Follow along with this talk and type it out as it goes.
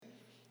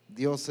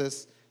Dios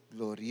es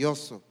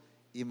glorioso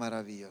y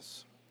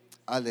maravilloso.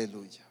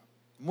 Aleluya.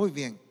 Muy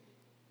bien.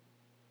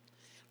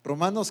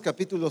 Romanos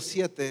capítulo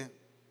 7,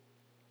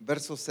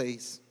 verso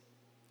 6.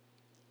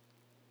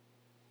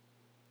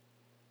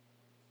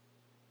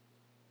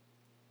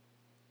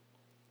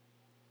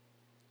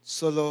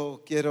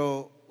 Solo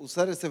quiero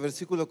usar este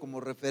versículo como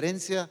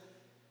referencia.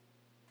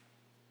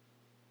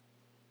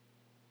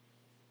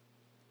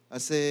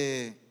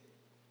 Hace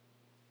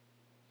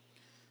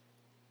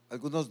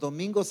algunos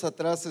domingos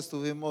atrás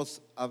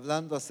estuvimos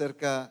hablando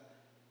acerca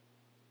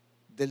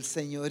del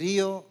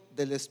señorío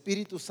del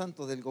Espíritu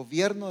Santo, del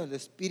gobierno del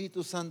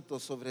Espíritu Santo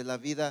sobre la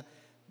vida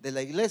de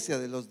la iglesia,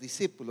 de los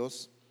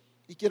discípulos,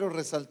 y quiero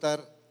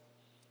resaltar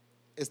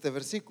este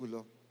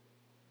versículo.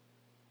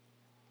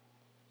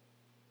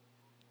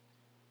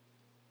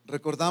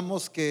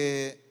 Recordamos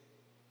que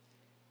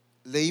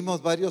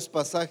leímos varios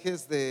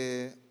pasajes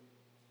de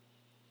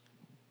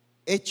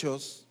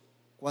Hechos,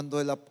 cuando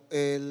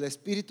el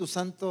Espíritu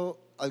Santo,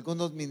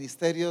 algunos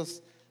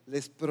ministerios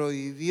les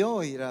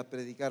prohibió ir a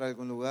predicar a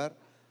algún lugar,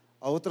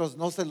 a otros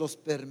no se los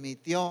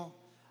permitió,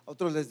 a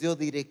otros les dio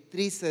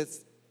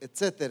directrices,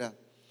 etcétera.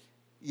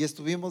 Y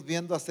estuvimos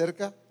viendo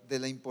acerca de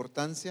la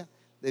importancia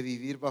de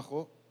vivir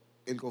bajo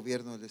el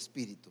gobierno del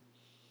Espíritu.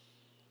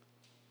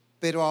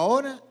 Pero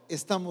ahora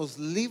estamos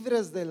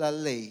libres de la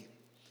ley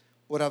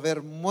por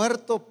haber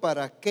muerto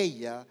para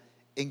aquella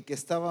en que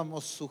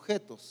estábamos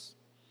sujetos,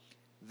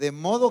 de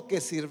modo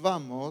que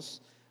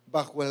sirvamos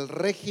bajo el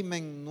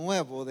régimen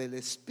nuevo del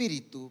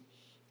Espíritu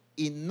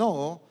y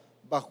no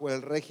bajo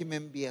el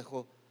régimen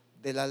viejo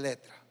de la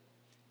letra.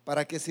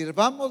 Para que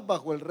sirvamos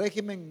bajo el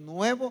régimen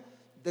nuevo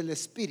del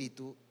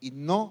Espíritu y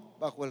no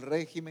bajo el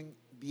régimen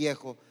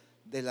viejo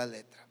de la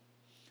letra.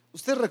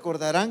 Ustedes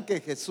recordarán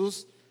que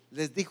Jesús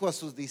les dijo a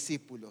sus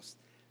discípulos: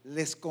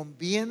 les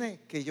conviene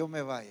que yo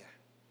me vaya.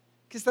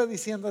 ¿Qué está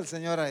diciendo el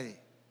Señor ahí?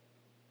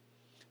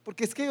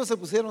 Porque es que ellos se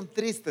pusieron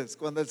tristes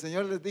cuando el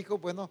Señor les dijo: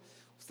 bueno,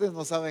 ustedes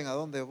no saben a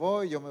dónde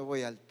voy, yo me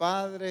voy al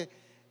Padre,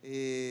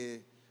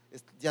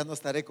 ya no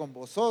estaré con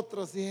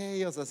vosotros. Y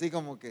ellos así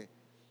como que,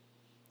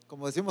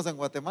 como decimos en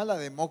Guatemala,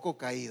 de moco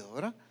caído,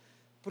 ¿verdad?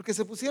 Porque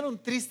se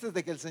pusieron tristes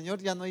de que el Señor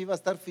ya no iba a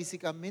estar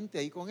físicamente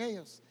ahí con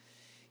ellos.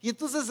 Y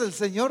entonces el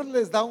Señor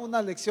les da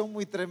una lección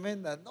muy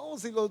tremenda. No,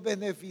 si los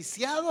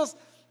beneficiados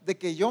de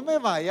que yo me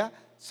vaya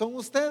son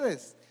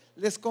ustedes,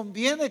 les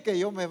conviene que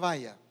yo me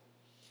vaya.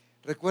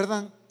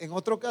 Recuerdan, en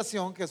otra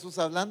ocasión Jesús,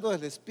 hablando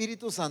del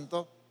Espíritu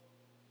Santo,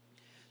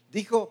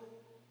 dijo: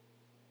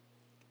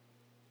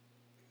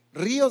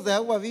 ríos de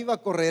agua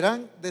viva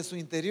correrán de su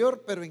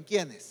interior, pero ¿en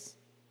quiénes?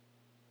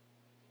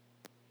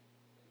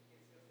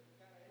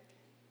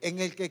 En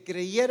el que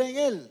creyera en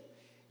Él.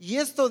 Y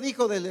esto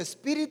dijo del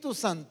Espíritu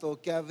Santo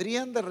que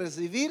habrían de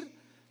recibir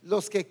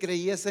los que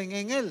creyesen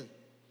en Él,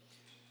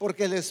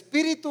 porque el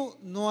Espíritu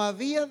no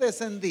había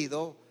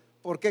descendido.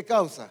 ¿Por qué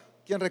causa?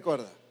 ¿Quién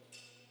recuerda?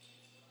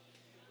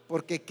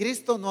 Porque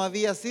Cristo no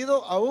había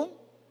sido aún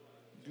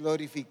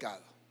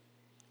glorificado.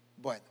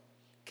 Bueno,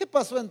 ¿qué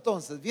pasó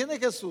entonces? Viene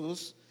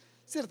Jesús,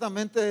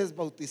 ciertamente es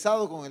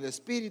bautizado con el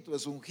Espíritu,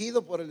 es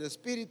ungido por el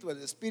Espíritu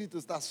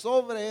está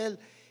sobre Él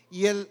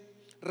y Él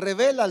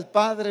revela al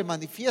Padre,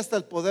 manifiesta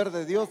el poder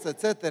de Dios,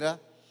 etcétera.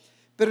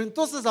 Pero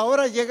entonces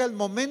ahora llega el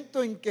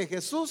momento en que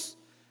Jesús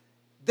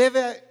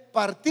debe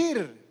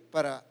partir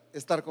para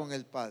estar con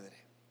el Padre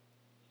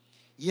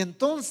y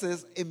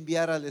entonces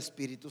enviar al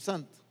Espíritu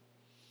Santo.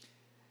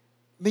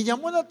 Me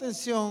llamó la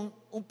atención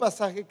un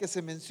pasaje que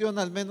se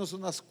menciona al menos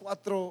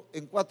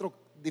en cuatro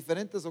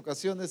diferentes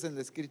ocasiones en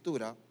la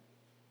Escritura,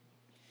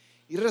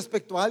 y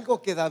respecto a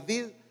algo que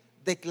David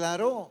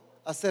declaró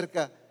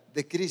acerca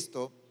de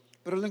Cristo.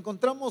 Pero lo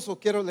encontramos, o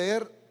quiero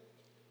leer,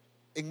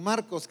 en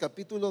Marcos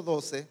capítulo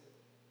 12,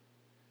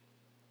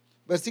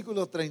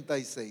 versículo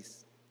 36.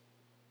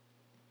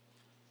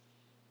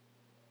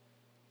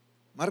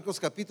 Marcos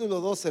capítulo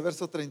 12,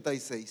 verso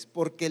 36.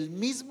 Porque el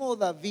mismo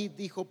David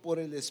dijo por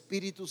el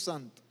Espíritu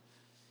Santo.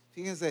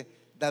 Fíjense,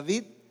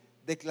 David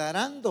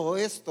declarando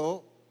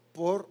esto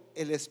por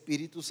el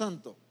Espíritu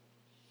Santo.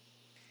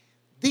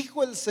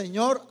 Dijo el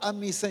Señor a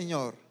mi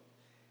Señor: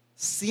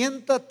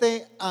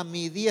 siéntate a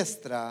mi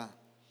diestra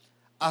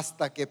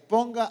hasta que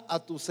ponga a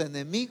tus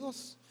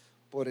enemigos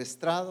por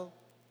estrado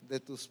de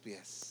tus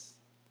pies.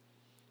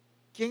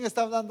 ¿Quién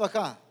está hablando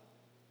acá?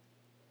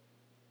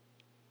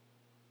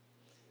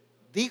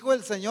 Dijo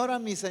el Señor a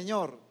mi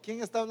Señor.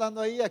 ¿Quién está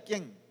hablando ahí? ¿A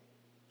quién?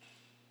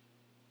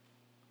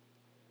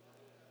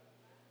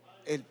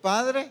 El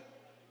Padre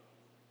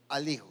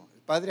al Hijo,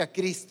 el Padre a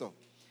Cristo.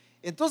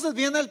 Entonces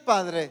viene el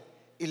Padre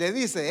y le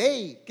dice: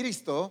 hey,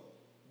 Cristo,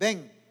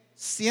 ven,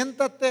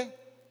 siéntate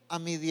a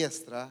mi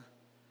diestra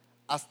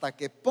hasta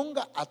que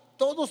ponga a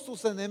todos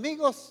tus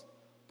enemigos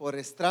por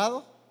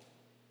estrado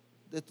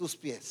de tus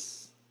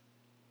pies.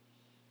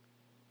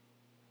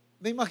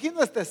 Me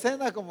imagino esta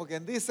escena como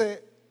quien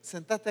dice: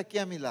 sentate aquí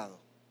a mi lado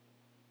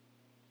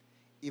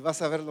y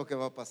vas a ver lo que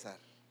va a pasar.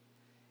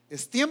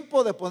 Es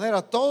tiempo de poner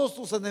a todos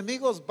tus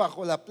enemigos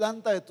bajo la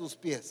planta de tus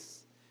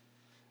pies.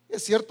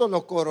 Es cierto,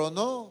 lo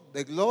coronó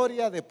de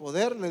gloria, de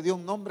poder, le dio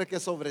un nombre que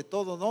es sobre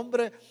todo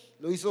nombre,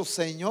 lo hizo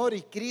Señor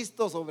y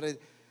Cristo sobre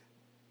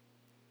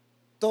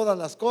todas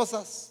las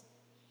cosas.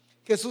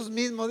 Jesús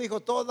mismo dijo: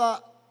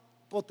 toda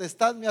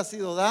potestad me ha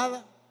sido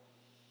dada.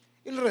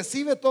 Él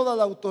recibe toda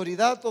la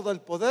autoridad, todo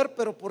el poder,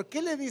 pero ¿por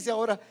qué le dice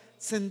ahora: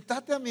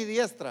 sentate a mi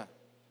diestra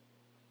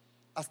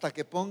hasta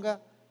que ponga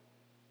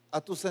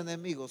a tus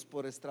enemigos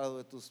por estrado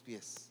de tus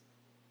pies?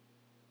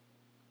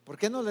 ¿Por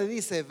qué no le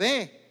dice: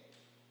 ve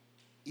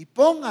y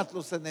ponga a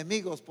tus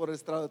enemigos por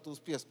estrado de tus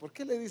pies? ¿Por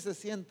qué le dice: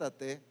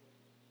 siéntate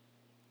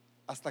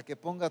hasta que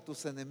ponga a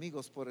tus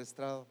enemigos por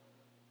estrado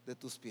de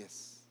tus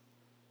pies?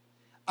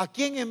 ¿A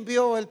quién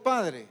envió el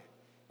Padre?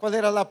 ¿Cuál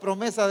era la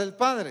promesa del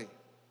Padre?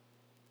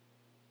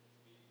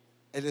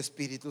 El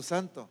Espíritu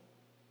Santo.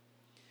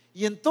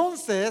 Y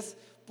entonces,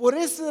 por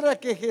eso era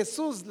que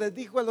Jesús les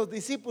dijo a los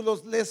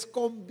discípulos: les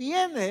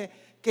conviene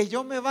que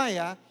yo me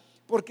vaya,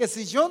 porque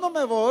si yo no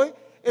me voy,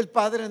 el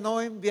Padre no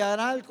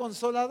enviará al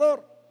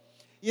Consolador.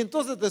 Y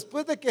entonces,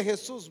 después de que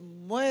Jesús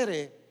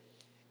muere,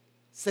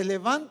 se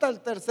levanta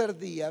al tercer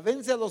día,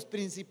 vence a los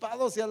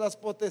principados y a las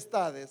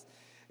potestades,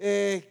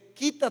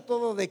 quita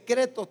todo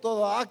decreto,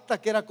 todo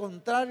acta que era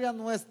contraria a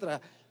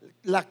nuestra,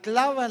 la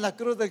clava en la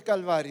cruz del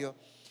Calvario.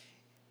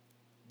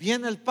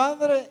 Viene el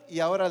Padre y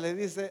ahora le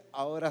dice: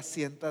 ahora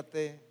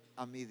siéntate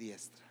a mi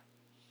diestra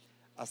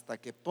hasta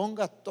que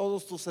ponga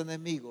todos tus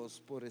enemigos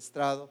por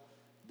estrado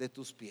de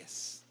tus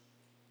pies.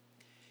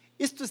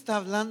 Esto está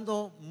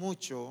hablando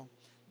mucho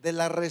de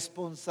la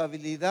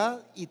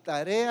responsabilidad y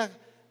tarea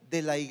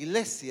de la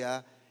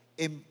iglesia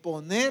en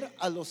poner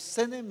a los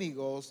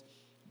enemigos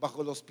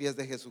bajo los pies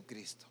de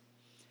Jesucristo.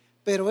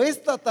 Pero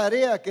esta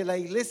tarea que la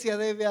iglesia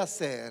debe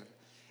hacer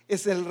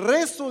es el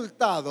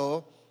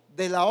resultado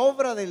de la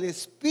obra del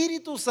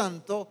Espíritu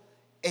Santo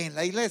en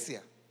la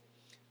iglesia.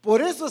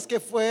 Por eso es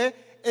que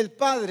fue el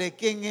Padre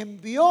quien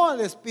envió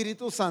al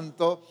Espíritu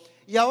Santo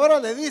y ahora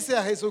le dice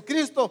a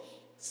Jesucristo: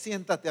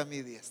 siéntate a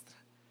mi diestra.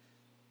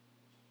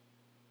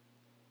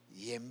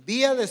 Y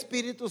envía al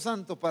Espíritu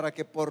Santo para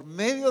que por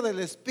medio del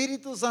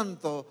Espíritu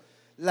Santo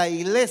la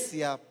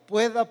iglesia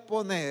pueda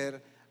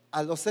poner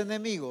a los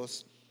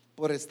enemigos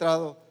por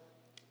estrado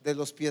de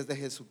los pies de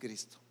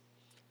Jesucristo.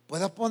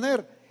 Pueda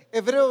poner.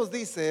 Hebreos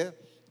dice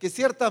que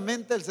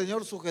ciertamente el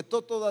Señor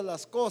sujetó todas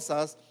las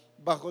cosas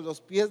bajo los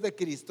pies de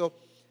Cristo,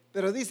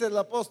 pero dice el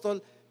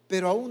apóstol: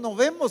 pero aún no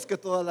vemos que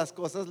todas las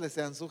cosas le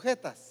sean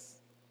sujetas.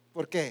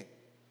 ¿Por qué?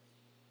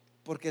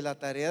 Porque la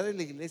tarea de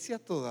la iglesia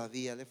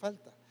todavía le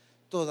falta.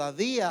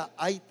 Todavía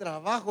hay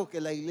trabajo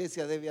que la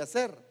iglesia debe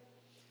hacer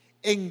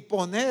en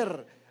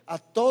poner a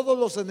todos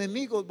los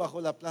enemigos bajo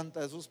la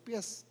planta de sus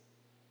pies.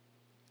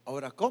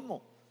 Ahora,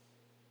 ¿cómo?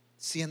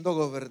 Siendo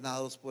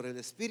gobernados por el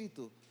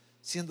Espíritu,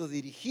 siendo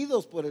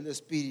dirigidos por el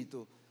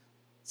Espíritu,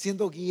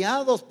 siendo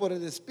guiados por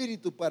el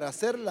Espíritu para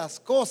hacer las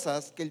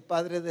cosas que el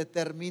Padre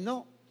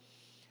determinó.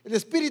 El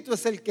Espíritu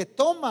es el que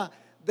toma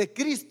de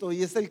Cristo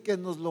y es el que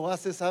nos lo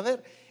hace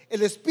saber.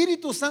 El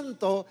Espíritu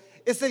Santo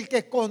es el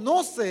que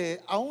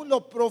conoce aún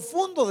lo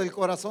profundo del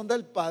corazón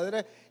del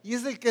Padre y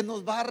es el que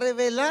nos va a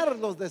revelar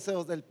los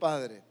deseos del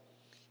Padre.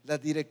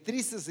 Las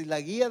directrices y la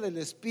guía del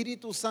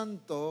Espíritu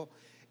Santo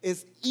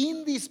es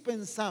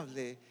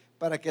indispensable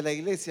para que la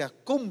iglesia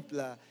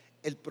cumpla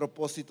el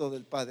propósito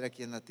del Padre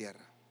aquí en la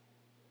tierra.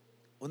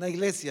 Una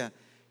iglesia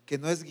que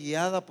no es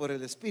guiada por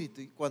el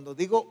Espíritu, y cuando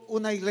digo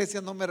una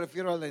iglesia no me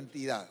refiero a la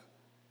entidad,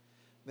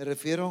 me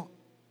refiero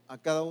a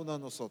cada uno de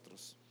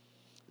nosotros.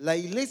 La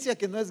iglesia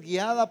que no es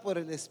guiada por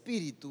el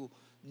Espíritu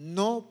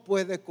no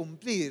puede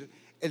cumplir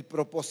el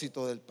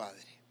propósito del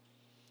Padre,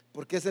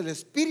 porque es el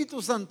Espíritu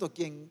Santo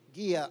quien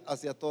guía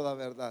hacia toda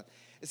verdad.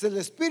 Es el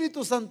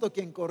Espíritu Santo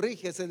quien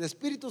corrige, es el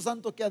Espíritu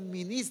Santo que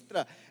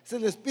administra, es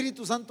el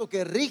Espíritu Santo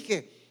que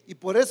rige, y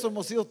por eso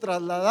hemos sido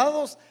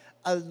trasladados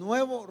al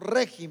nuevo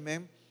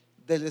régimen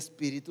del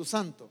Espíritu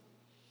Santo.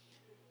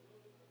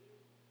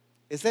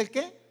 ¿Es el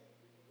qué?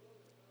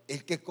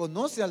 El que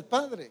conoce al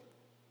Padre,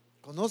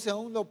 conoce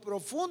aún lo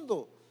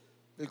profundo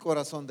del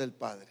corazón del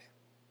Padre.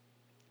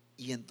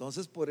 Y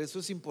entonces por eso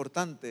es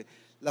importante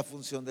la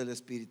función del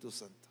Espíritu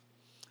Santo.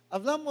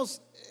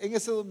 Hablamos en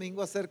ese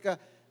domingo acerca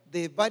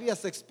de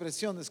varias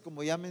expresiones,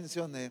 como ya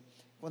mencioné,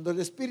 cuando el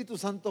Espíritu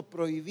Santo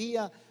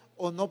prohibía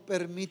o no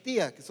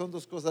permitía, que son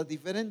dos cosas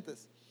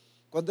diferentes.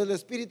 Cuando el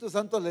Espíritu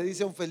Santo le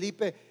dice a un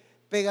Felipe: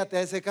 pégate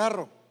a ese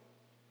carro,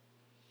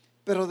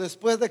 pero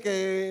después de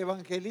que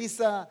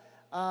evangeliza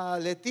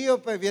al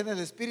etíope, viene el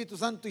Espíritu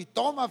Santo y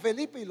toma a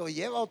Felipe y lo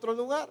lleva a otro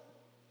lugar.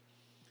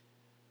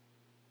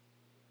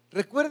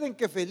 Recuerden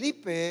que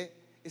Felipe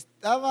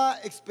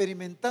estaba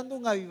experimentando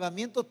un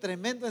avivamiento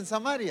tremendo en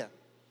Samaria.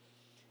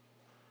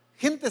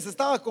 Gente se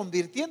estaba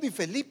convirtiendo y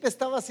Felipe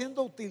estaba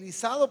siendo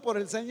utilizado por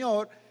el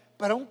Señor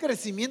para un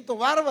crecimiento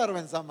bárbaro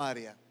en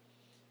Samaria.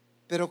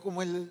 Pero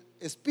como el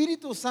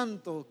Espíritu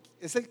Santo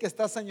es el que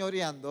está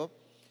señoreando,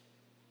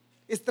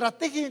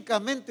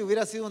 estratégicamente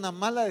hubiera sido una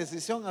mala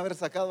decisión haber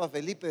sacado a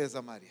Felipe de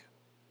Samaria,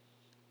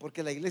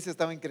 porque la iglesia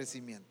estaba en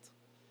crecimiento,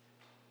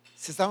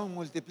 se estaban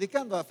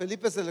multiplicando. A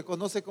Felipe se le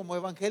conoce como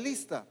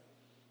evangelista,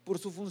 por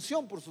su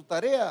función, por su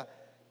tarea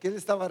que él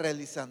estaba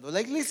realizando.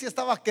 La iglesia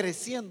estaba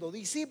creciendo,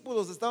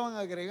 discípulos estaban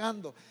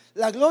agregando,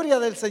 la gloria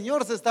del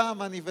Señor se estaba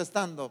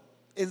manifestando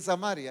en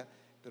Samaria.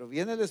 Pero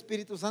viene el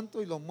Espíritu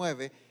Santo y lo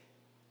mueve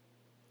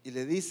y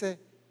le dice,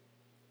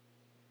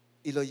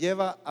 y lo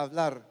lleva a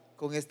hablar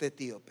con este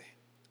etíope.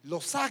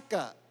 Lo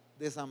saca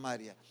de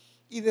Samaria.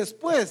 Y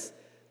después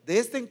de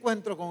este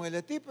encuentro con el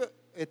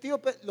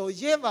etíope, lo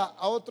lleva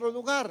a otro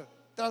lugar,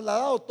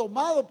 trasladado,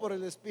 tomado por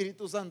el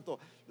Espíritu Santo.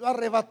 Lo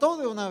arrebató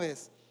de una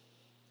vez.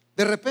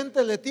 De repente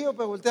el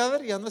etíope voltea a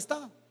ver y ya no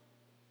está,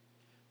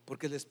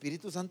 porque el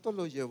Espíritu Santo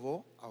lo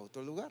llevó a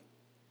otro lugar.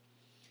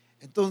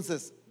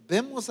 Entonces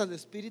vemos al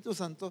Espíritu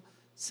Santo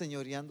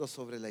señoreando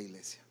sobre la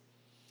iglesia.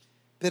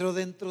 Pero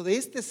dentro de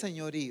este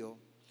señorío,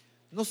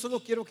 no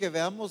solo quiero que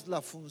veamos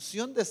la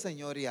función de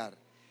señorear,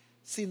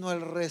 sino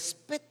el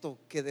respeto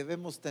que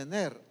debemos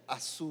tener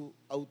a su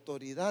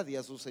autoridad y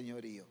a su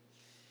señorío.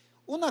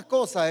 Una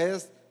cosa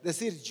es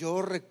decir,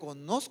 yo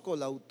reconozco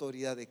la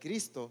autoridad de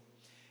Cristo,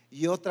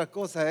 y otra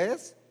cosa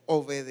es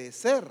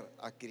obedecer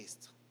a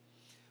Cristo.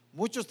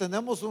 Muchos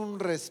tenemos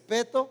un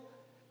respeto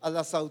a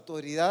las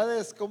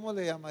autoridades. ¿Cómo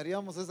le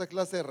llamaríamos a esa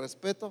clase de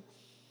respeto?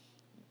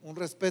 Un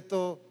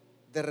respeto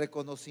de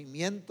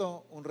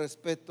reconocimiento, un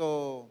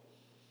respeto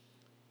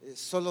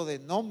solo de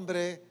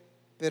nombre,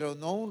 pero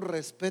no un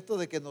respeto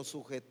de que nos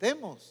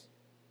sujetemos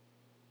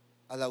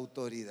a la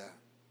autoridad.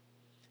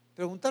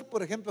 Preguntar,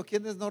 por ejemplo,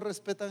 ¿quiénes no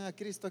respetan a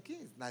Cristo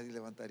aquí? Nadie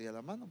levantaría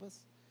la mano, pues.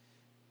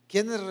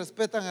 ¿Quiénes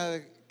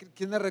respetan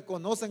quiénes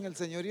reconocen el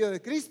señorío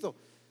de Cristo?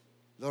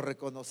 Lo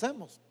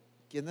reconocemos.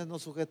 ¿Quiénes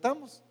nos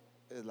sujetamos?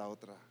 Es la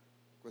otra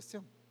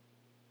cuestión.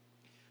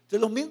 Entonces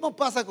lo mismo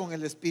pasa con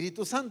el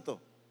Espíritu Santo.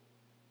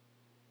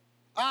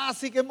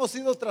 Sí que hemos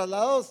sido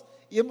trasladados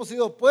y hemos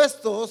sido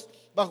puestos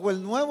bajo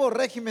el nuevo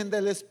régimen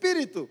del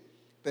Espíritu.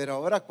 Pero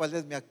ahora, ¿cuál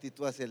es mi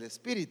actitud hacia el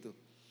Espíritu?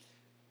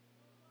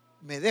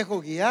 ¿Me dejo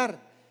guiar?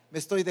 ¿Me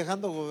estoy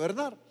dejando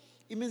gobernar?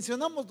 Y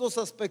mencionamos dos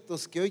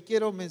aspectos que hoy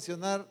quiero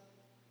mencionar,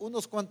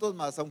 unos cuantos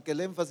más, aunque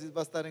el énfasis va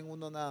a estar en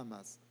uno nada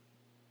más.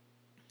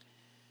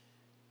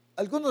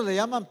 Algunos le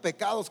llaman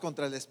pecados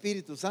contra el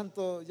Espíritu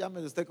Santo,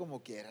 llámelo usted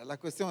como quiera. La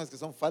cuestión es que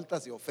son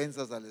faltas y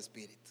ofensas al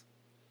Espíritu.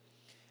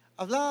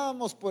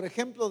 Hablábamos, por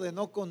ejemplo, de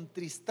no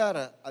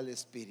contristar al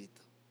Espíritu.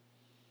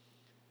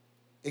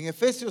 En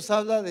Efesios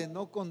habla de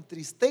no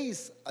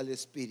contristéis al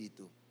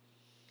Espíritu.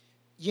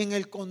 Y en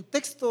el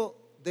contexto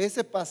de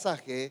ese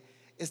pasaje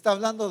está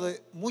hablando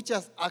de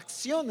muchas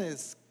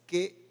acciones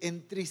que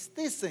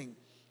entristecen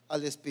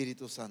al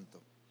Espíritu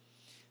Santo.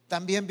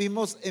 También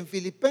vimos en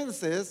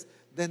Filipenses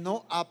de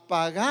no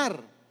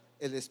apagar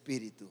el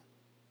Espíritu.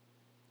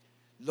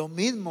 Lo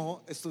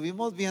mismo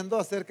estuvimos viendo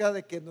acerca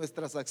de que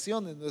nuestras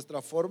acciones,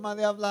 nuestra forma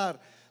de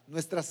hablar,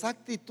 nuestras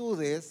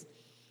actitudes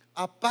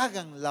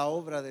apagan la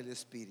obra del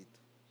Espíritu.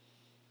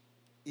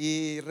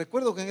 Y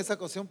recuerdo que en esa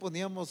ocasión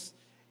poníamos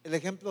el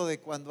ejemplo de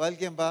cuando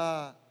alguien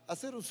va a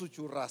hacer su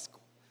churrasco.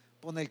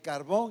 Pone el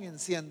carbón,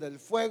 enciende el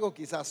fuego,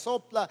 quizás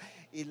sopla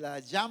y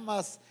las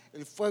llamas,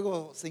 el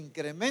fuego se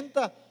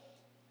incrementa,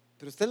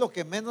 pero usted lo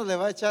que menos le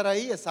va a echar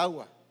ahí es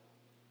agua.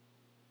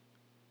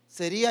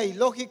 Sería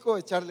ilógico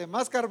echarle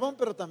más carbón,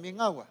 pero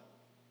también agua.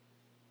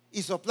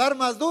 Y soplar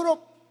más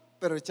duro,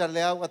 pero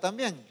echarle agua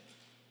también.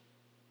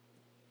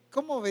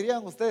 ¿Cómo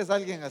verían ustedes a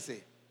alguien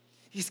así?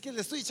 Y es que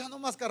le estoy echando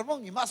más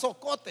carbón y más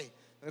ocote,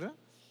 ¿verdad?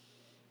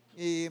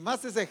 Y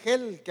más ese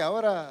gel que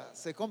ahora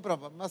se compra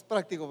más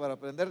práctico para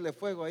prenderle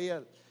fuego ahí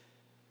al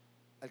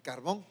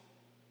carbón.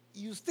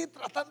 Y usted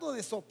tratando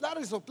de soplar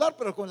y soplar,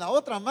 pero con la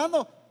otra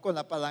mano, con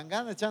la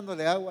palangana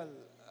echándole agua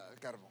al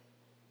carbón.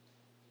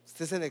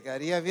 Usted se le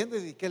quedaría viendo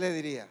y ¿qué le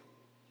diría?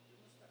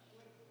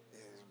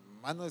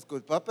 Hermano,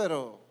 disculpa,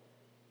 pero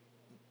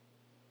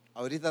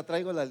ahorita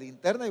traigo la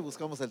linterna y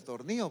buscamos el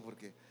tornillo,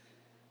 porque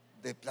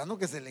de plano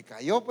que se le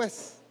cayó,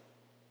 pues.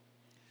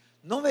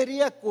 ¿No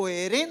vería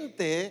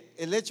coherente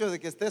el hecho de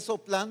que esté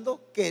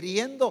soplando,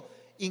 queriendo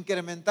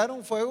incrementar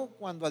un fuego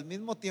cuando al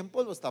mismo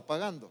tiempo lo está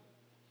apagando?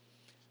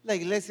 La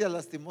iglesia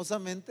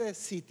lastimosamente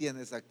sí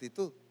tiene esa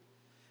actitud.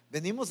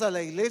 Venimos a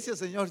la iglesia,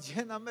 Señor,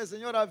 lléname,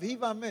 Señor,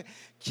 avívame,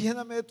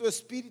 lléname de tu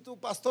espíritu,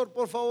 pastor,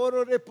 por favor,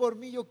 ore por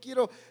mí, yo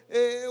quiero,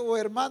 o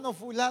hermano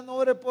fulano,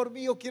 ore por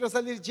mí, yo quiero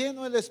salir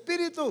lleno del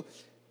espíritu.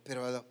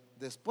 Pero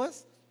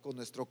después, con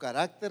nuestro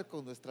carácter,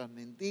 con nuestras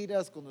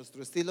mentiras, con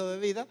nuestro estilo de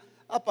vida,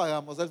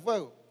 apagamos el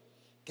fuego.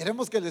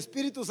 Queremos que el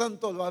Espíritu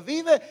Santo lo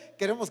avive,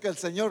 queremos que el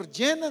Señor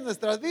llene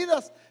nuestras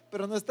vidas,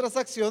 pero nuestras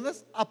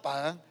acciones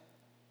apagan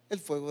el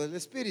fuego del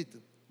Espíritu.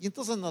 Y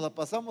entonces nos la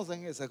pasamos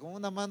en esa, con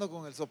una mano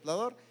con el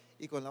soplador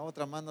y con la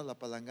otra mano la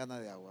palangana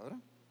de agua, ¿verdad?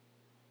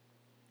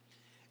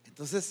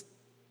 Entonces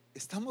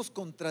estamos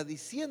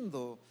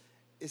contradiciendo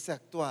ese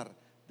actuar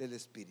del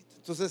Espíritu.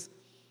 Entonces,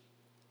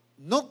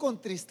 no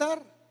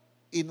contristar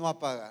y no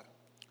apagar.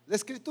 La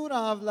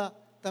Escritura habla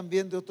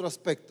también de otro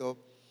aspecto,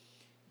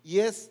 y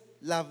es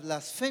la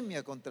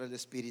blasfemia contra el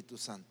Espíritu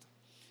Santo.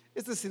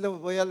 Este sí lo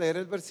voy a leer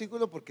el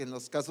versículo porque en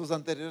los casos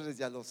anteriores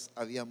ya los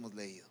habíamos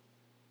leído.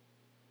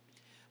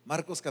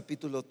 Marcos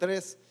capítulo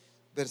 3,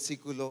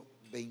 versículo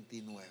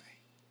 29.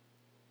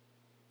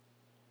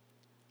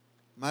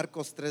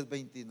 Marcos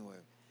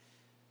 3:29.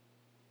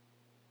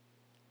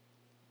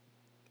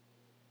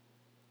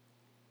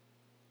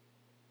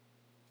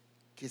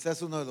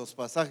 Quizás uno de los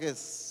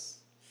pasajes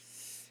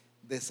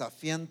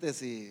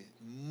desafiantes y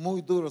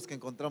muy duros que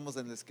encontramos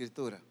en la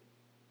Escritura.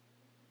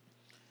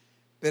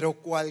 Pero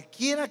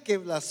cualquiera que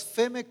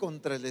blasfeme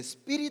contra el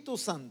Espíritu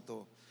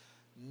Santo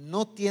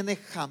no tiene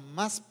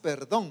jamás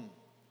perdón,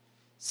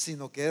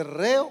 sino que es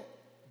reo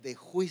de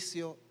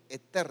juicio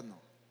eterno.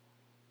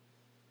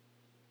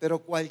 Pero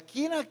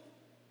cualquiera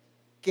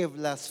que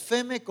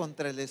blasfeme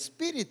contra el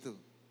Espíritu,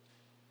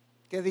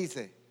 ¿qué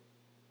dice?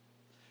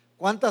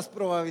 ¿Cuántas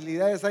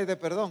probabilidades hay de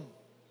perdón?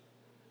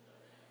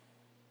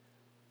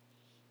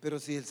 Pero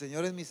si el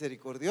Señor es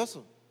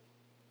misericordioso,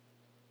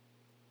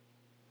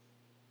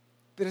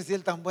 pero si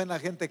Él tan buena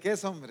gente que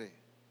es, hombre,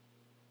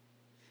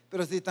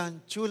 pero si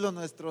tan chulo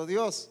nuestro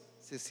Dios,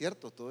 si es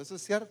cierto, todo eso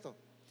es cierto,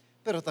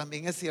 pero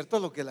también es cierto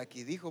lo que Él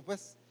aquí dijo,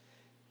 pues,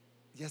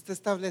 ya está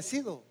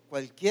establecido,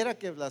 cualquiera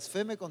que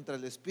blasfeme contra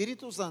el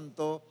Espíritu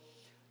Santo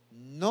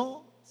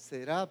no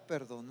será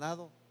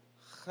perdonado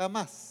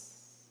jamás.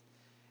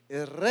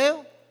 Es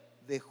reo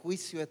de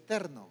juicio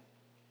eterno.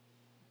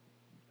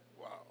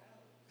 Wow,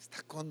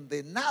 está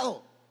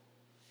condenado.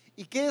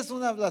 ¿Y qué es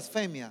una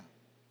blasfemia?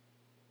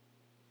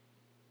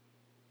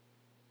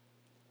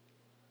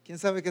 ¿Quién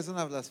sabe qué es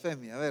una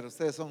blasfemia? A ver,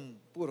 ustedes son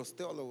puros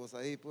teólogos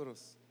ahí,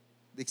 puros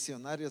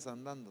diccionarios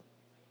andando.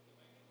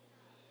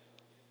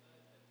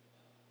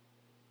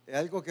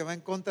 Algo que va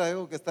en contra de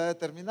algo que está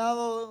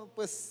determinado,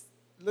 pues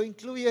lo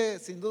incluye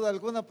sin duda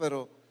alguna,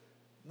 pero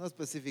no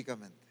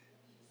específicamente.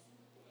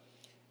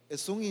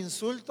 Es un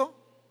insulto,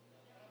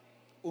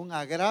 un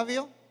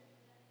agravio,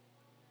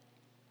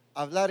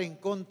 hablar en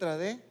contra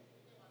de,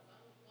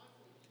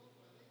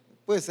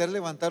 puede ser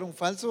levantar un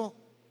falso,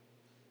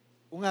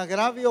 un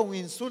agravio, un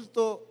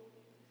insulto,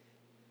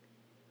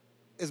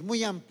 es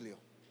muy amplio.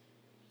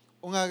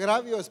 Un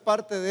agravio es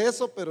parte de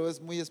eso, pero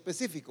es muy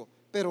específico,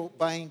 pero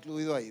va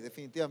incluido ahí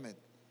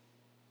definitivamente.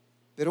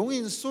 Pero un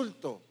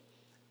insulto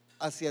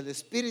hacia el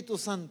Espíritu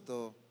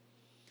Santo,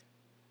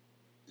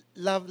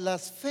 la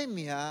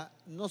blasfemia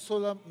no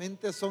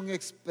solamente son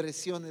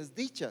expresiones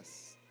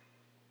dichas,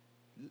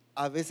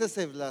 a veces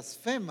se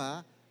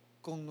blasfema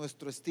con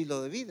nuestro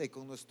estilo de vida y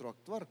con nuestro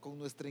actuar, con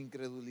nuestra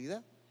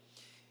incredulidad.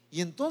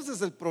 Y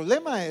entonces el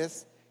problema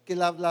es que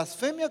la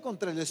blasfemia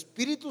contra el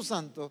Espíritu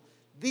Santo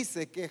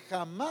dice que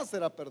jamás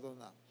será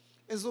perdonado.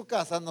 En su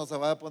casa, no se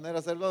va a poner a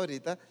hacerlo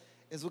ahorita,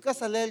 en su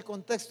casa lee el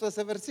contexto de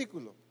ese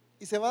versículo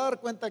y se va a dar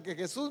cuenta que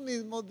Jesús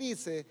mismo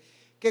dice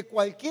que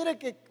cualquiera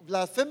que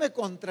blasfeme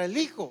contra el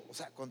Hijo, o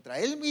sea, contra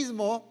Él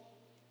mismo,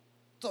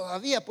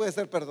 todavía puede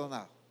ser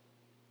perdonado,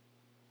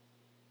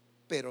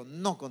 pero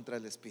no contra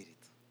el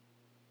Espíritu.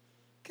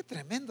 Qué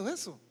tremendo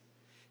eso.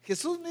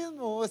 Jesús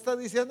mismo está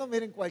diciendo,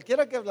 miren,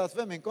 cualquiera que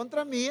blasfeme en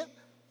contra mía,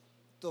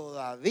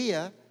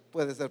 todavía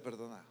puede ser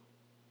perdonado,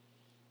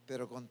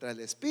 pero contra el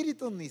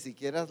Espíritu ni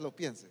siquiera lo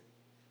piense,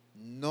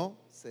 no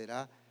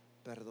será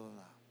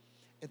perdonado.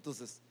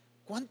 Entonces,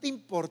 ¿cuánta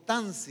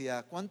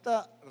importancia,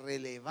 cuánta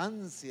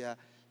relevancia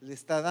le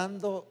está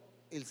dando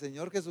el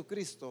Señor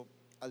Jesucristo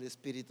al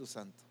Espíritu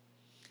Santo?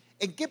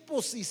 ¿En qué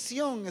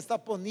posición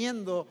está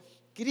poniendo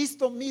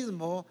Cristo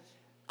mismo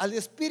al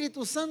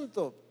Espíritu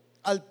Santo?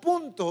 Al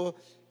punto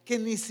que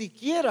ni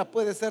siquiera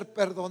puede ser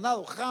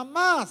perdonado,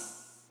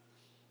 jamás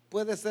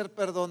puede ser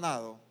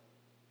perdonado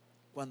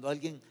cuando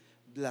alguien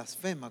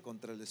blasfema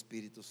contra el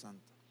Espíritu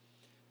Santo,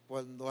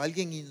 cuando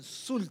alguien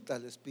insulta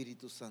al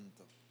Espíritu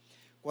Santo,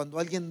 cuando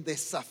alguien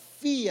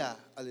desafía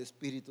al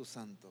Espíritu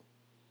Santo.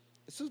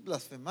 Eso es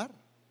blasfemar,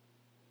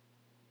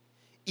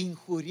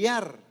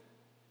 injuriar,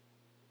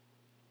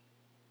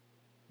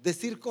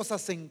 decir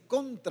cosas en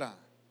contra.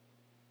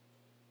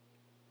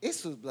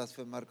 Eso es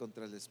blasfemar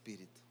contra el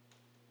Espíritu.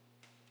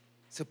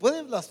 Se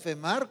puede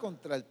blasfemar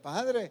contra el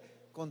Padre,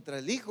 contra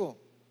el Hijo.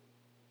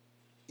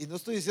 Y no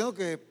estoy diciendo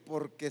que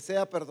porque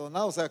sea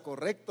perdonado sea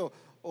correcto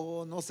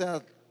o no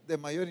sea de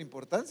mayor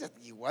importancia.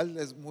 Igual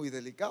es muy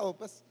delicado,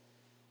 pues.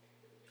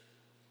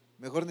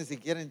 Mejor ni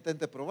siquiera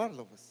intente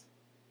probarlo, pues.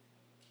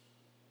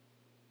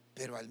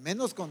 Pero al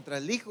menos contra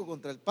el Hijo,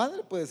 contra el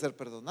Padre puede ser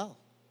perdonado.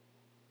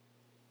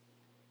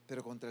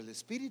 Pero contra el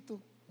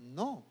Espíritu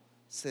no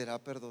será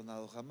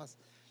perdonado jamás.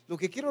 Lo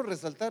que quiero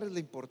resaltar es la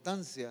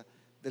importancia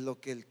de lo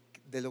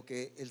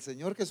que el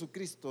Señor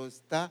Jesucristo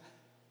está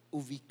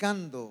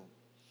ubicando,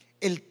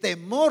 el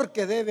temor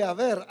que debe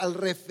haber al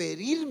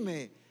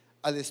referirme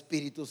al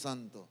Espíritu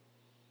Santo.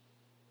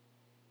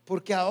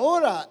 Porque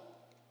ahora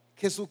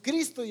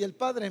Jesucristo y el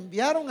Padre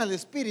enviaron al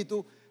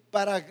Espíritu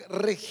para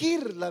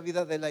regir la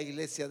vida de la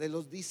iglesia, de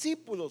los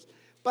discípulos,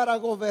 para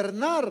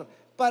gobernar,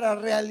 para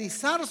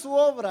realizar su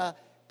obra.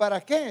 ¿Para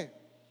qué?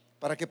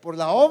 Para que por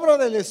la obra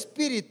del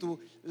Espíritu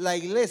la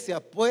iglesia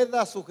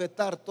pueda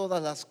sujetar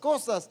todas las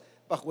cosas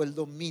bajo el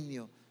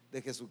dominio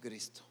de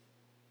Jesucristo.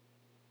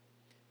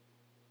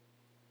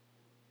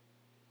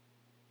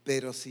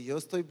 Pero si yo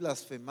estoy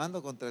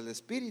blasfemando contra el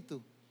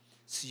Espíritu,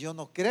 si yo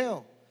no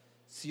creo,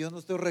 si yo no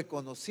estoy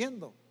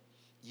reconociendo,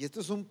 y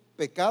esto es un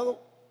pecado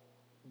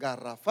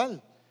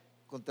garrafal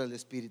contra el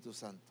Espíritu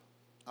Santo.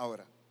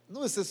 Ahora,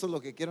 no es eso lo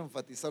que quiero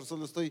enfatizar,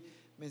 solo estoy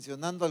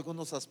mencionando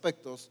algunos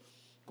aspectos,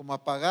 como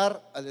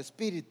apagar al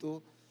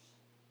Espíritu,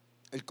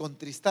 el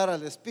contristar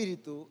al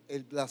Espíritu,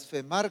 el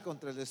blasfemar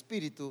contra el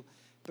Espíritu,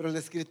 pero la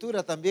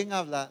Escritura también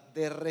habla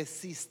de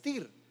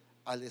resistir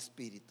al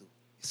Espíritu.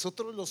 Es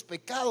otro de los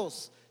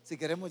pecados, si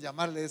queremos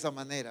llamarle de esa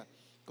manera,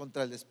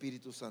 contra el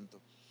Espíritu Santo.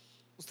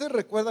 Ustedes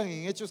recuerdan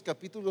en Hechos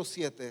capítulo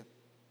 7,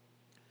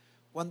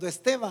 cuando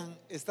Esteban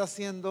está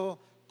siendo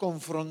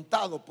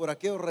confrontado por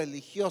aquellos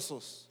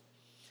religiosos,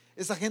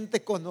 esa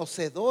gente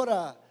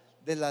conocedora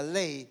de la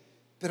ley,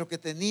 pero que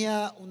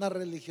tenía una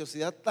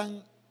religiosidad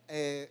tan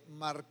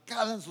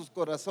marcada en sus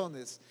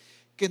corazones,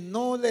 que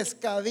no les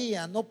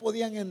cabía, no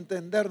podían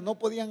entender, no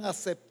podían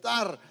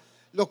aceptar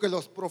lo que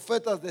los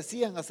profetas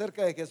decían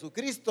acerca de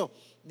Jesucristo,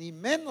 ni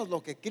menos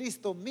lo que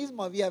Cristo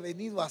mismo había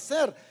venido a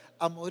hacer,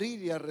 a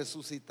morir y a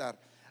resucitar.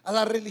 A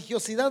la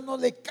religiosidad no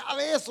le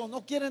cabe eso,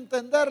 no quiere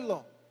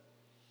entenderlo.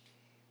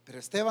 Pero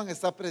Esteban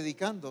está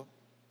predicando,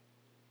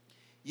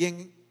 y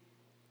en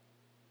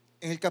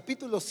el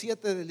capítulo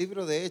 7 del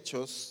libro de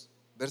Hechos,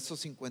 verso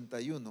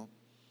 51,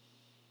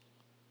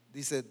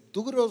 dice: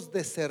 duros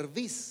de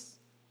cerviz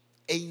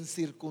e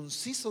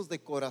incircuncisos de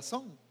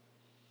corazón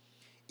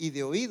y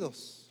de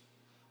oídos,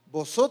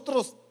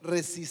 vosotros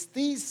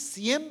resistís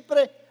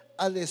siempre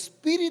al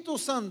Espíritu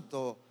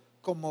Santo,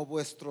 como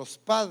vuestros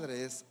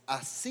padres,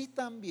 así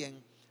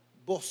también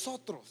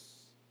vosotros.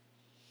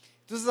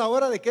 Entonces,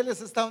 ahora, ¿de qué les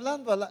está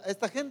hablando a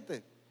esta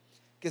gente?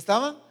 Que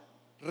estaban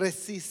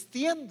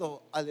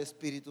resistiendo al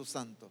Espíritu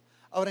Santo.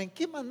 Ahora, ¿en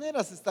qué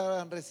manera se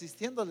estaban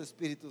resistiendo al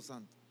Espíritu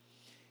Santo?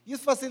 Y es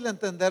fácil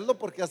entenderlo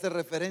porque hace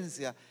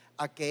referencia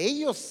a que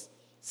ellos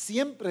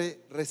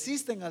siempre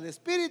resisten al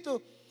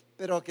Espíritu,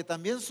 pero a que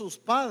también sus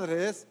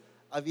padres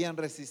habían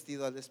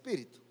resistido al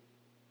Espíritu.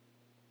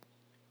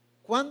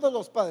 ¿Cuándo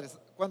los padres?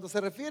 Cuando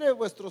se refiere a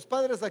vuestros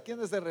padres, ¿a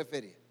quiénes se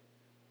refiere?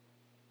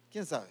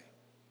 ¿Quién sabe?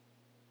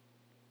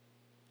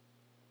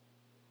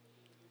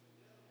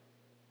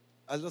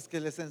 A los que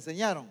les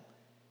enseñaron.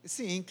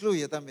 Sí,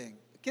 incluye también.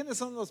 ¿Quiénes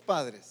son los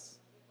padres?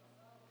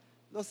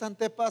 Los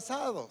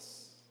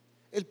antepasados.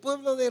 El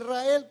pueblo de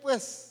Israel,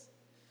 pues.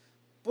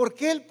 ¿Por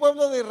qué el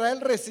pueblo de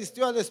Israel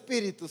resistió al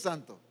Espíritu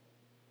Santo?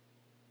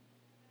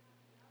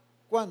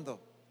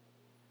 ¿Cuándo?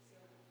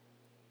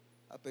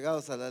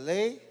 Apegados a la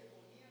ley,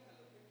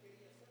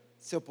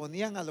 se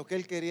oponían a lo que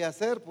él quería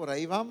hacer, por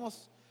ahí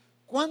vamos.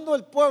 ¿Cuándo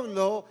el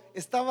pueblo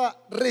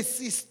estaba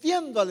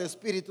resistiendo al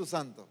Espíritu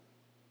Santo?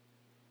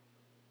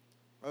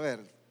 A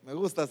ver, me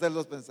gusta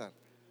hacerlos pensar.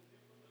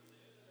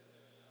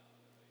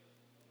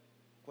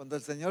 Cuando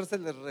el Señor se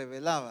les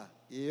revelaba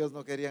y ellos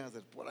no querían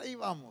hacer, por ahí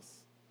vamos.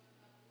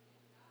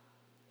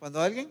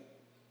 Cuando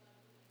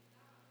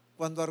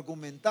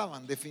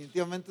argumentaban,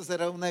 definitivamente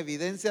será una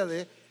evidencia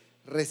de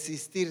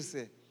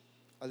resistirse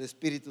al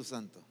Espíritu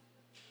Santo.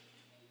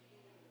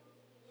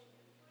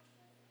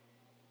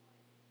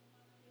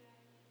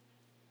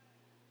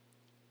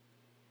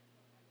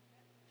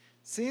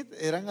 Sí,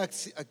 eran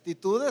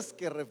actitudes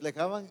que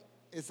reflejaban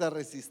esa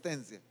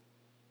resistencia.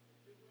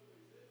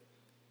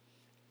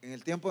 En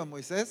el tiempo de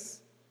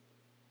Moisés,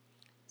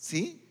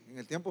 sí, en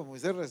el tiempo de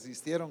Moisés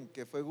resistieron,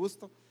 que fue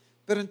gusto.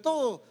 Pero en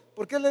todo,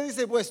 ¿por qué le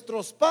dice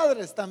vuestros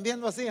padres también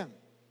lo hacían?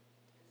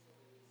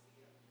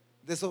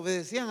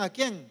 ¿Desobedecían a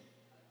quién?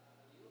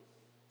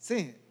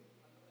 Sí,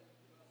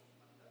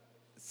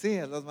 sí,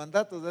 a los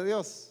mandatos de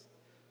Dios.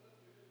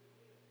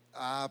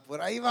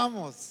 Por ahí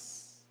vamos.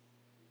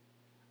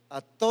 A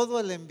todo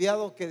el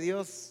enviado que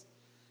Dios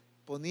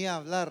ponía a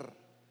hablar,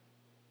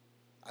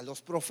 a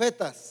los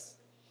profetas.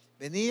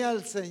 Venía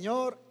el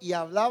Señor y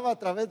hablaba a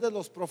través de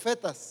los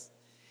profetas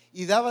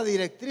y daba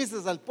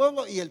directrices al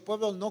pueblo, y el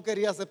pueblo no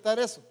quería aceptar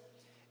eso.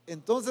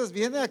 Entonces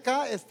viene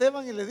acá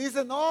Esteban y le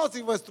dice: no,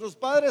 si vuestros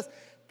padres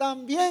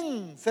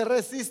también se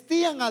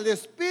resistían al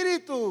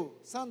Espíritu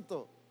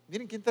Santo.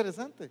 Miren qué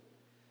interesante.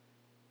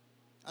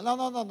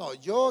 No,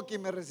 yo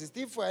quien me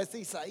resistí fue a ese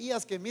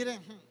Isaías, que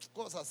miren,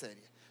 cosa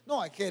seria. No,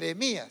 a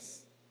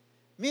Jeremías,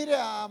 mire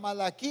a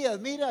Malaquías,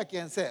 mire a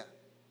quien sea,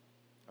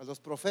 a los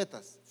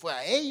profetas. Fue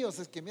a ellos,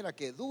 es que mira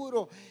qué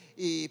duro.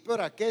 Y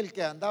peor aquel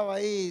que andaba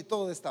ahí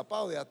todo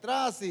destapado de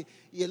atrás, y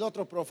el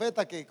otro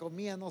profeta que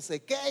comía no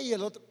sé qué, y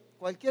el otro,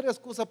 cualquier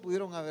excusa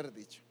pudieron haber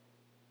dicho.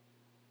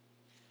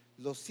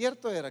 Lo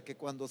cierto era que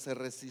cuando se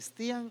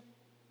resistían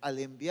al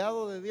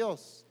enviado de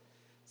Dios,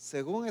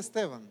 según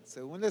Esteban,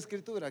 según la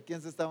Escritura, ¿a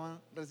quién se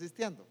estaban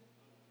resistiendo?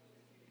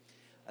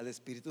 Al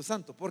Espíritu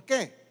Santo. ¿Por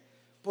qué?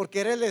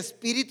 Porque era el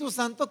Espíritu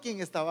Santo quien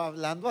estaba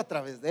hablando a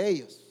través de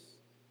ellos.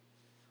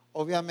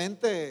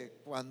 Obviamente,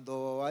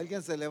 cuando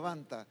alguien se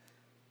levanta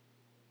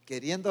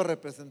queriendo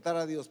representar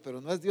a Dios,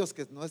 pero no es Dios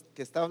que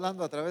está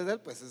hablando a través de él,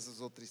 pues eso es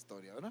otra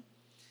historia, ¿verdad?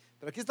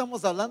 Pero aquí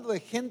estamos hablando de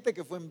gente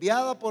que fue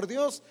enviada por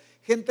Dios,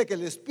 gente que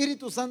el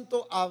Espíritu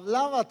Santo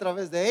hablaba a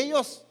través de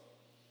ellos,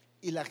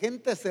 y la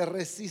gente se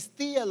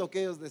resistía a lo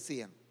que ellos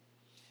decían.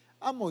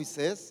 A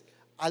Moisés,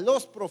 a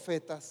los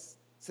profetas,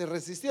 se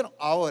resistieron.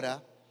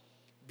 Ahora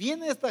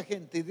viene esta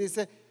gente y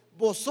dice: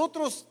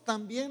 vosotros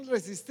también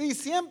resistís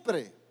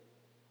siempre.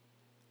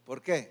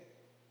 ¿Por qué?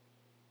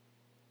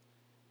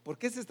 ¿Por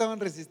qué se estaban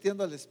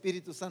resistiendo al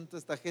Espíritu Santo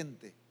esta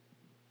gente?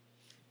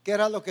 ¿Qué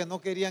era lo que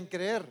no querían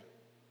creer?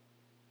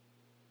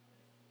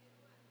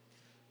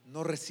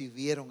 No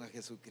recibieron a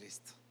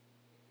Jesucristo,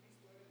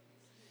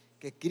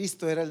 que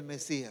Cristo era el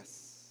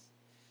Mesías.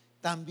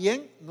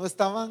 También no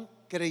estaban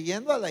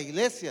creyendo a la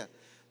iglesia,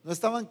 no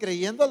estaban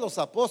creyendo a los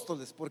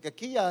apóstoles, porque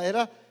aquí ya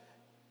era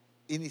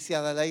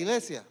iniciada la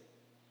iglesia.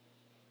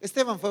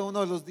 Esteban fue uno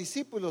de los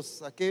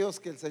discípulos, aquellos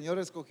que el Señor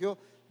escogió,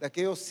 de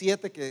aquellos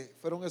 7 que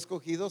fueron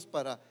escogidos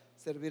para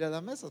servir a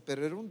la mesa,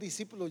 pero era un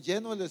discípulo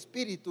lleno del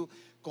Espíritu,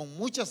 con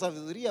mucha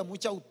sabiduría,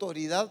 mucha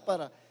autoridad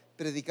para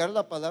predicar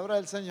la palabra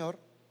del Señor.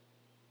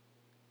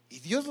 Y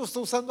Dios lo está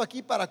usando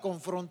aquí para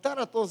confrontar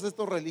a todos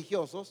estos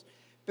religiosos.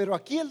 Pero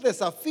aquí el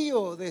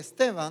desafío de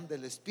Esteban,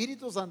 del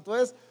Espíritu Santo,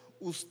 es: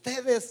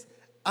 ustedes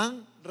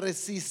han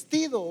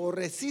resistido o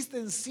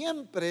resisten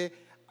siempre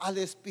al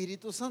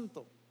Espíritu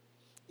Santo.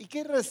 ¿Y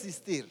qué es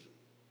resistir?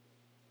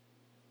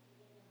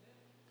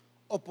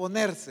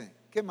 Oponerse.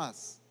 ¿Qué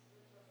más?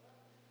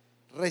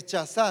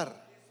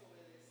 Rechazar.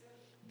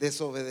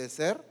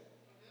 Desobedecer.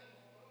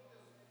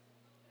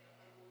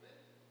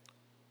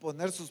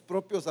 Poner sus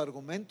propios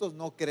argumentos,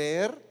 no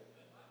creer,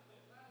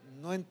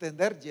 no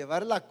entender,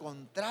 llevar la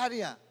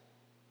contraria.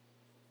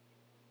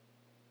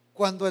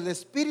 Cuando el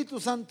Espíritu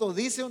Santo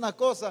dice una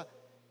cosa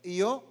y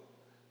yo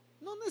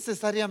no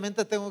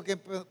necesariamente tengo que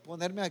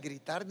ponerme a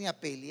gritar ni a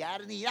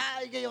pelear, ni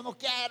ay, que yo no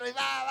quiero, y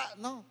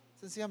no,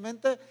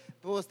 sencillamente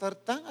puedo estar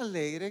tan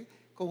alegre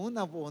con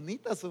una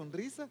bonita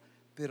sonrisa,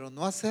 pero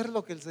no hacer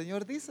lo que el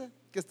Señor dice.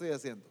 ¿Qué estoy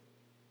haciendo?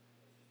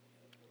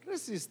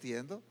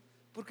 Resistiendo,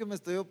 porque me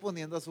estoy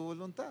oponiendo a su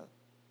voluntad.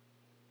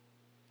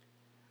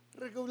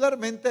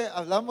 Regularmente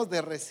hablamos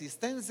de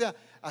resistencia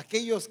a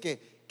aquellos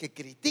que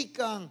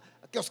critican,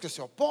 aquellos que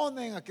se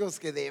oponen, aquellos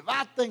que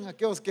debaten,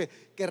 aquellos que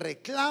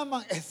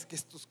reclaman. Es que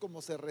estos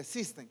como se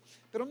resisten.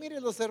 Pero mire,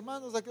 los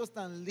hermanos, aquellos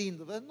tan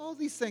lindos, ¿verdad? No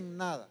dicen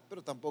nada,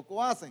 pero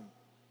tampoco hacen.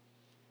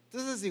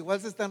 Entonces igual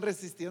se están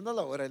resistiendo a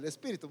la obra del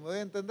Espíritu. ¿Me voy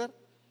a entender?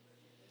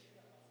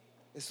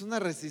 Es una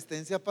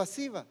resistencia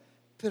pasiva,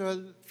 pero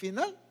al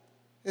final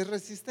es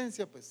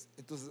resistencia, pues.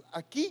 Entonces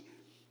aquí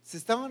se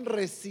estaban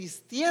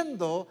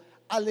resistiendo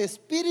al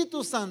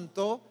Espíritu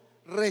Santo,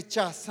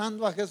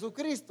 rechazando a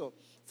Jesucristo.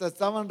 Se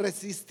estaban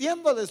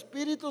resistiendo al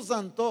Espíritu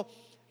Santo,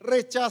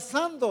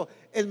 rechazando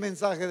el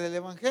mensaje del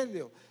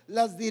Evangelio,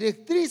 las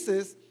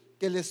directrices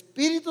que el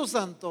Espíritu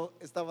Santo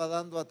estaba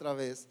dando a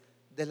través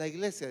de la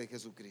iglesia de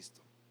Jesucristo.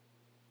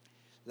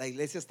 La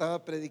iglesia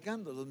estaba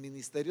predicando, los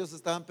ministerios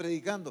estaban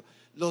predicando,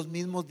 los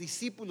mismos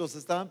discípulos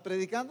estaban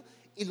predicando,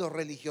 y los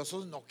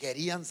religiosos no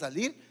querían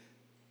salir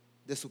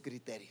de su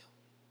criterio.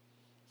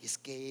 Y es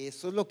que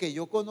eso es lo que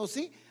yo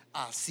conocí,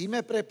 así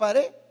me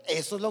preparé,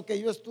 eso es lo que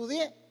yo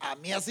estudié, a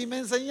mí así me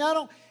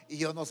enseñaron y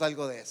yo no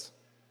salgo de eso.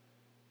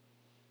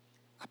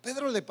 A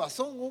Pedro le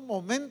pasó en un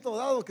momento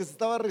dado que se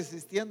estaba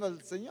resistiendo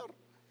al Señor.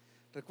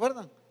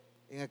 ¿Recuerdan?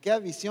 En aquella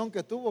visión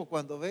que tuvo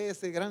cuando ve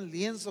ese gran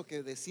lienzo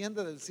que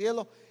desciende del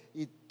cielo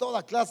y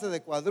toda clase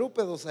de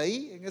cuadrúpedos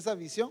ahí en esa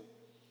visión.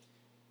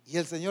 Y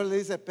el Señor le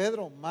dice: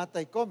 Pedro,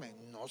 mata y come.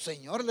 No,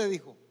 Señor, le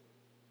dijo,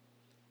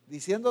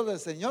 diciéndole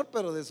Señor,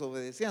 pero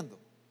desobedeciendo.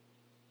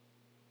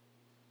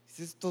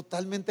 Es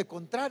totalmente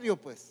contrario,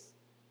 pues.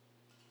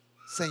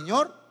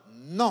 Señor,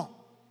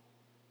 no.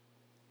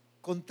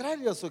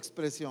 Contrario a su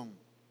expresión,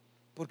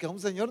 porque a un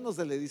Señor no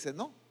se le dice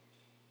no.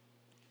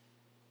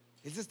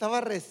 Él se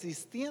estaba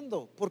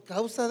resistiendo por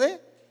causa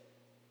de: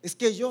 es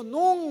que yo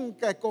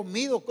nunca he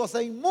comido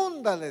cosa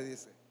inmunda, le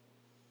dice.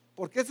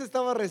 ¿Por qué se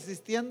estaba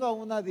resistiendo a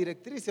una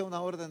directriz, a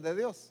una orden de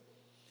Dios?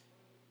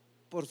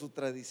 Por su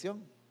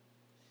tradición,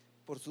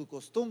 por su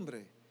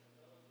costumbre,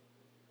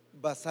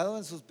 basado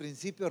en sus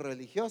principios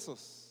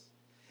religiosos.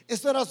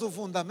 Esto era su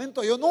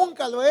fundamento. Yo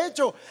nunca lo he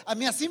hecho, a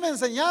mí así me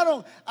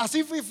enseñaron,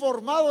 así fui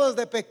formado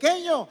desde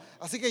pequeño,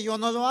 así que yo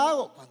no lo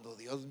hago, cuando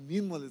Dios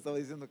mismo le estaba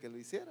diciendo que lo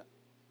hiciera.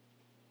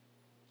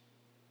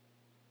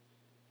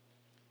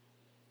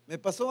 Me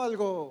pasó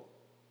algo,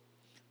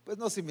 pues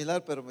no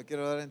similar, pero me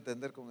quiero dar a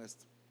entender con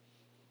esto.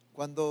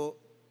 Cuando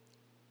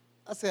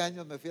hace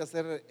años me fui a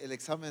hacer el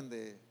examen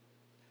de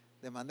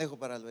manejo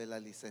para lo de la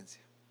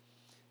licencia,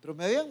 pero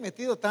me habían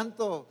metido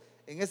tanto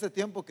en ese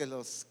tiempo que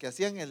los que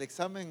hacían el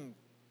examen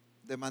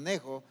de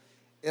manejo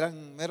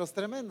eran meros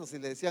tremendos y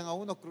le decían a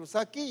uno: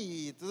 cruza aquí,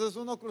 y entonces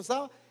uno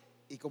cruzaba,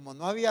 y como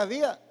no había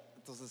vía,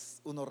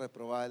 entonces uno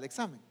reprobaba el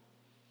examen.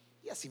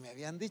 Y así me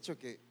habían dicho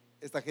que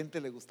a esta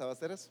gente le gustaba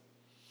hacer eso.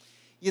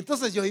 Y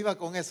entonces yo iba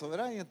con eso,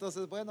 ¿verdad? Y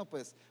entonces, bueno,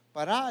 pues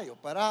yo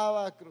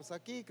paraba, cruza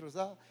aquí,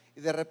 cruzaba, y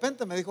de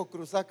repente me dijo: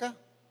 cruza acá.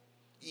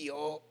 Y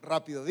yo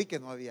rápido vi que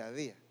no había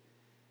vía.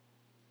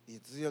 Y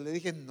entonces yo le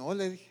dije: no,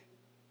 le dije.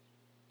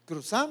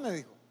 Cruzá, me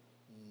dijo.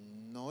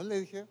 No, le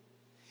dije.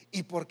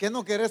 ¿Y por qué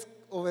no querés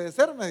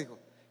obedecer? Me dijo.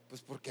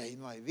 Pues porque ahí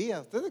no hay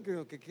vía. ¿Usted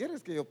qué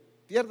quieres que yo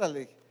pierda?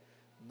 Le dije.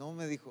 No,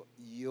 me dijo,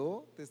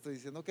 yo te estoy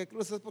diciendo que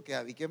cruces porque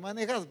ya vi que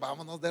manejas,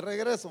 vámonos de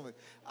regreso.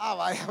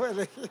 Vaya,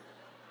 le dije.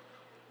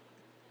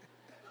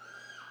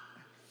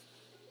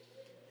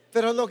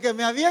 Pero lo que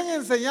me habían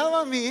enseñado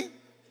a mí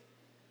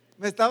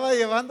me estaba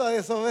llevando a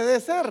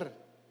desobedecer.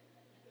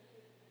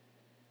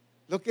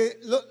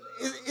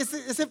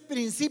 Ese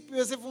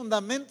principio, ese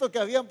fundamento que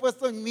habían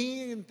puesto en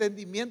mi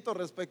entendimiento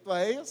respecto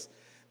a ellos,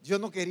 yo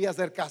no quería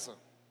hacer caso.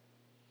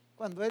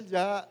 Cuando él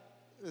ya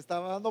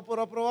estaba dando por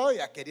aprobado,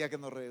 ya quería que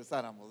nos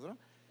regresáramos, ¿no?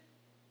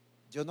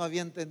 Yo no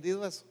había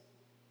entendido eso.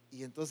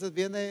 Y entonces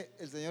viene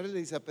el Señor y le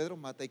dice a Pedro: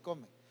 mata y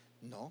come.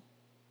 No.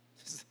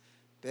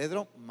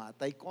 Pedro,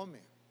 mata y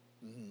come.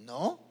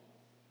 No.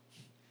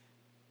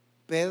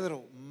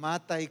 Pedro,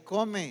 mata y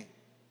come.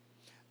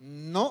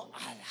 No.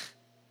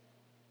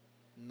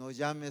 No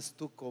llames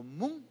tú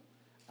común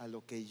a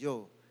lo que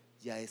yo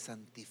ya he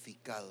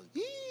santificado.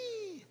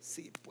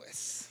 Sí,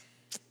 pues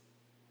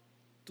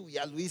tú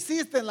ya lo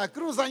hiciste en la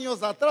cruz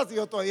años atrás y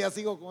yo todavía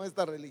sigo con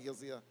esta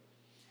religiosidad.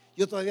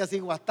 Yo todavía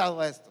sigo atado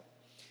a esto.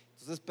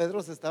 Entonces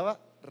Pedro se estaba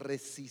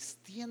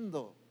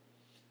resistiendo,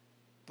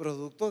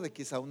 producto de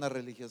quizá una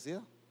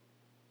religiosidad.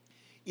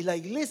 Y la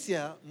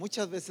iglesia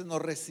muchas veces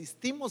nos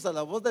resistimos a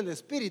la voz del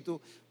Espíritu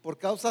por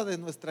causa de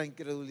nuestra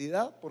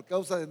incredulidad, por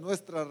causa de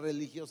nuestra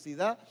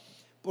religiosidad,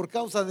 por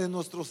causa de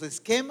nuestros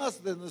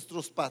esquemas, de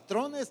nuestros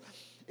patrones.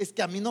 Es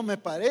que a mí no me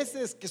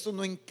parece, es que eso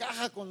no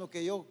encaja con lo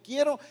que yo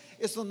quiero,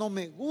 eso no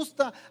me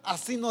gusta,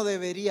 así no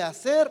debería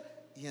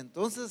ser. Y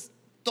entonces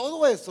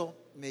todo eso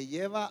me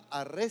lleva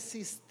a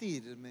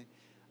resistirme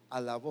a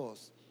la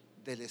voz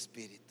del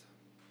Espíritu.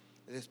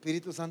 El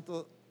Espíritu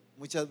Santo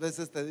muchas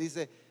veces te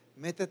dice: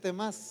 métete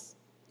más,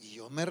 y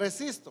yo me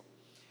resisto.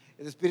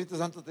 El Espíritu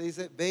Santo te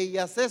dice: ve y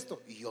haz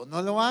esto, y yo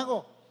no lo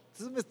hago.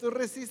 Entonces me estoy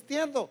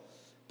resistiendo.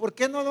 ¿Por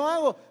qué no lo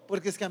hago?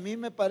 Porque es que a mí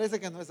me parece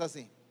que no es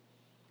así.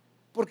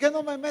 ¿Por qué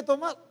no me meto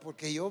más?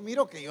 Porque yo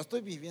miro que yo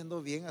estoy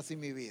viviendo bien así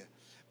mi vida.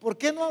 ¿Por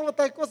qué no hago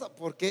tal cosa?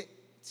 Porque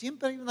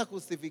siempre hay una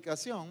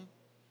justificación,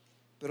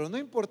 pero no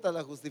importa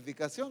la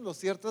justificación, lo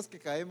cierto es que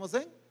caemos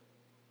en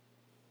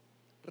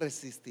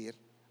resistir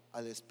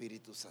al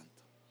Espíritu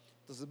Santo.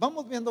 Entonces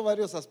vamos viendo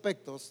varios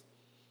aspectos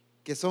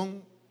que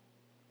son,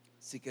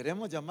 si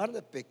queremos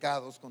llamarle,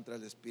 pecados contra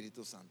el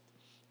Espíritu Santo: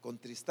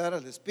 contristar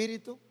al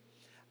Espíritu,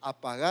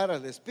 apagar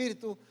al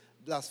Espíritu,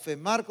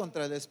 blasfemar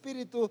contra el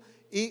Espíritu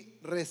y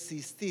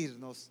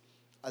resistirnos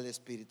al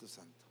Espíritu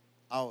Santo.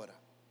 Ahora,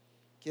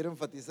 quiero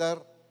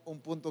enfatizar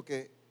un punto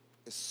que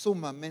es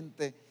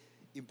sumamente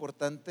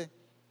importante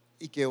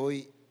y que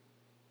hoy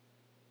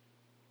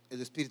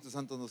el Espíritu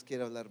Santo nos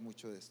quiere hablar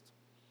mucho de esto,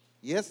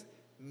 y es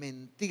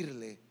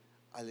mentirle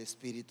al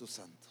Espíritu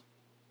Santo.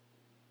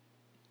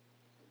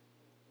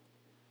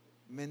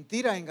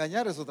 Mentir a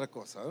engañar es otra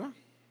cosa, ¿verdad?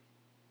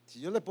 Si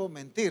yo le puedo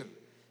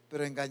mentir,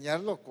 pero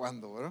engañarlo,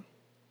 ¿cuándo, verdad?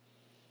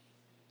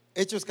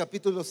 Hechos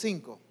capítulo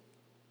 5.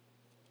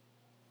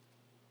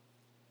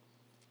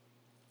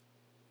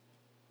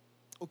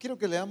 O quiero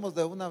que leamos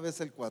de una vez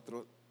el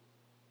 4,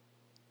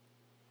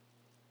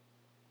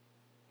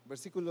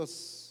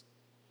 versículos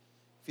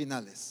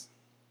finales.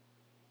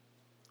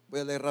 Voy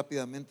a leer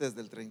rápidamente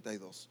desde el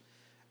 32.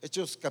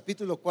 Hechos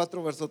capítulo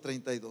 4, verso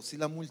 32. Y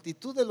la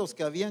multitud de los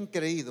que habían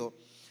creído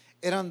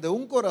eran de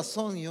un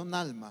corazón y un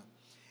alma,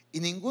 y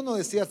ninguno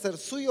decía ser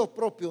suyo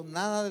propio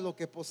nada de lo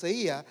que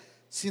poseía,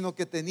 sino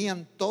que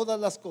tenían todas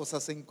las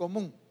cosas en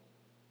común.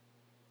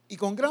 Y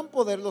con gran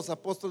poder los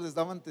apóstoles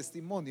daban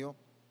testimonio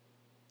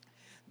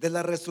de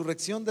la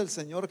resurrección del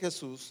Señor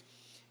Jesús,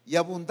 y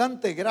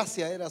abundante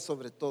gracia era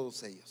sobre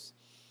todos ellos.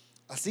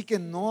 Así que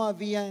no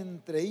había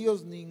entre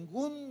ellos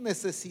ningún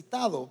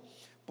necesitado,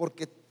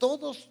 porque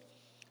todos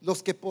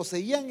los que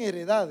poseían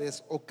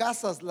heredades o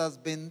casas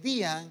las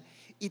vendían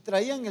y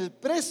traían el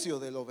precio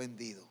de lo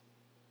vendido.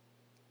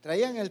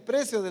 ¿Traían el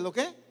precio de lo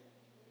qué?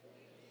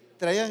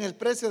 ¿Traían el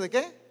precio de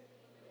qué?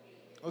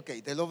 Ok,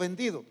 de lo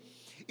vendido.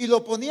 Y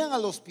lo ponían a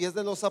los pies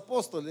de los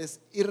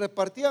apóstoles y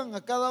repartían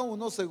a cada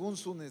uno según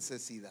su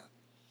necesidad.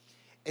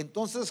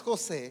 Entonces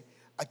José,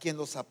 a quien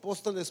los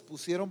apóstoles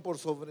pusieron por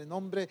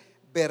sobrenombre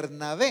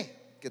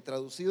Bernabé, que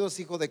traducido es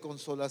hijo de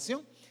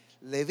consolación,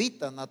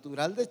 levita,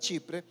 natural de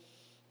Chipre,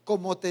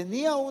 como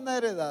tenía una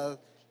heredad,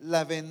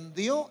 la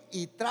vendió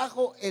y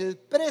trajo el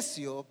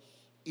precio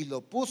y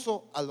lo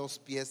puso a los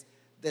pies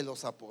de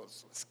los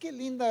apóstoles. Qué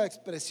linda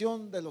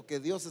expresión de lo que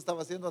Dios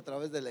estaba haciendo a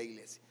través de la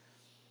iglesia.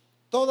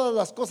 Todas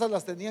las cosas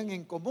las tenían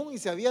en común, y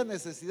si había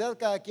necesidad,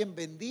 cada quien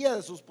vendía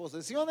de sus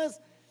posesiones,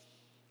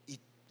 y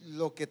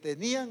lo que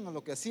tenían o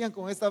lo que hacían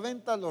con esta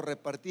venta lo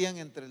repartían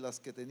entre las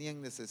que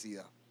tenían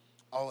necesidad.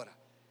 Ahora,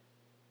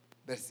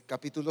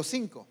 capítulo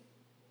 5.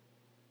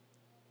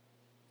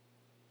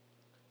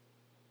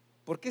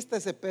 ¿Por qué está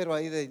ese pero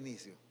ahí de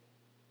inicio?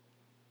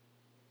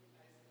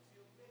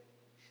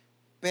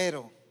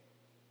 Pero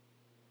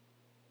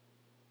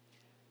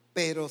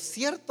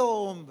cierto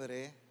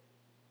hombre,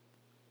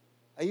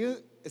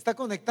 ahí está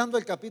conectando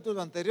el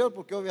capítulo anterior,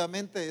 porque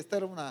obviamente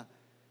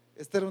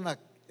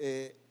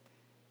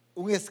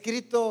un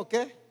escrito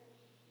 ¿qué?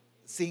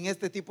 Sin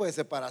este tipo de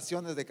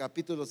separaciones de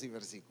capítulos y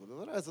versículos,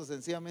 ¿verdad? Eso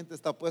sencillamente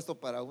está puesto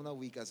para una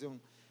ubicación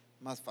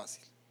más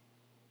fácil,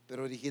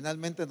 pero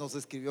originalmente no se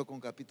escribió con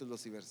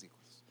capítulos y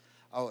versículos.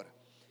 Ahora,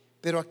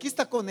 Pero aquí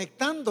está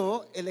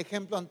conectando el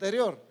ejemplo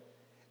anterior.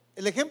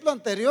 El ejemplo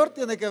anterior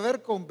tiene que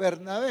ver con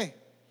Bernabé.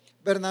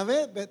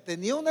 Bernabé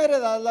tenía una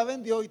heredad, la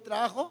vendió y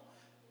trajo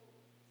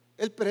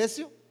el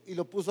precio y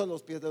lo puso a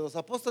los pies de los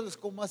apóstoles,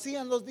 como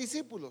hacían los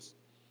discípulos.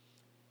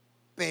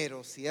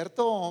 Pero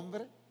cierto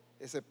hombre,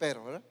 ese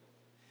pero, ¿verdad?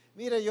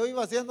 Mire, yo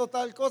iba haciendo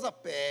tal cosa,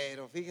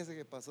 pero fíjese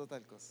que pasó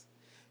tal cosa.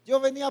 Yo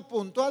venía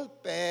puntual,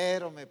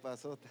 pero me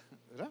pasó tal,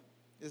 ¿verdad?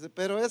 Ese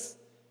pero es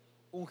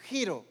un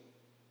giro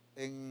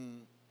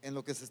en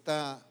lo que se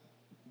está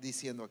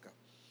diciendo acá.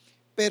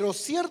 Pero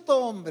cierto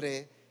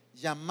hombre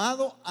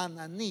llamado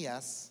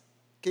Ananías,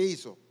 ¿qué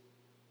hizo?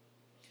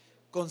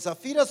 Con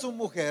Zafira su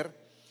mujer,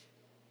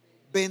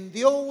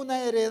 vendió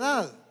una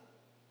heredad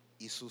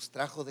y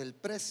sustrajo del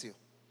precio,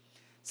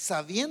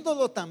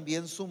 sabiéndolo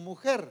también su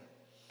mujer,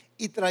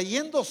 y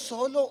trayendo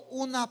solo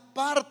una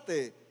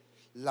parte,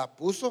 la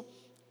puso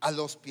a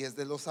los pies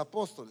de los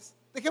apóstoles.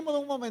 Dejémoslo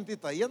un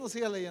momentito ahí, ya no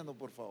siga leyendo,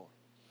 por favor.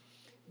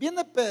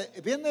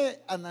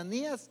 Viene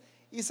Ananías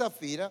y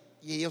Zafira,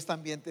 y ellos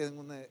también tienen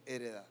una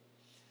heredad.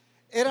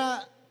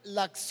 Era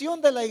la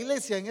acción de la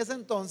iglesia en ese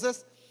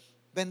entonces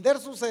vender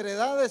sus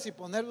heredades y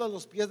ponerlo a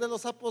los pies de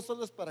los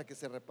apóstoles para que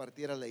se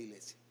repartiera la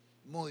iglesia.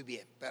 Muy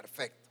bien,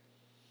 perfecto.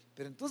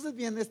 Pero entonces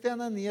viene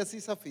Ananías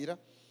y Zafira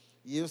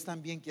y ellos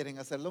también quieren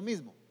hacer lo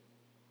mismo.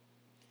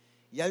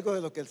 Y algo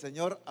de lo que el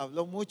Señor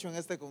habló mucho en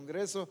este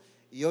congreso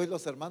y hoy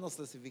los hermanos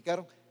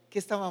testificaron, ¿qué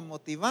estaban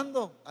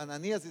motivando a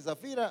Ananías y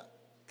Zafira?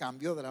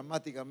 Cambió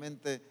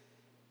dramáticamente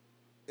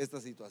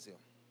esta situación.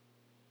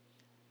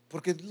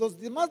 Porque los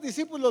demás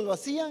discípulos lo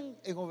hacían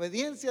en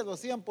obediencia, lo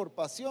hacían por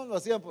pasión, lo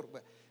hacían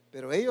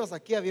pero ellos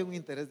aquí había un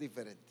interés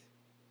diferente.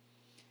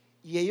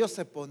 Y ellos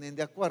se ponen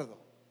de acuerdo.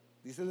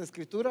 Dice la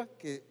escritura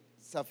que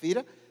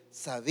Zafira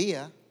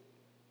sabía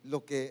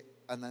lo que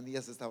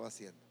Ananías estaba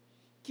haciendo.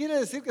 Quiere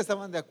decir que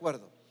estaban de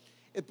acuerdo.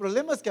 El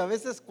problema es que a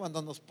veces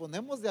cuando nos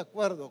ponemos de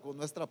acuerdo con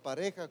nuestra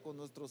pareja, con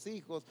nuestros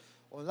hijos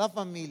o la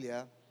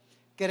familia,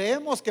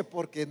 creemos que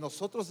porque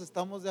nosotros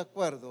estamos de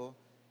acuerdo,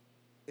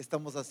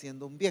 estamos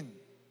haciendo un bien.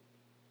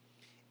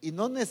 Y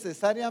no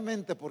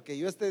necesariamente porque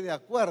yo esté de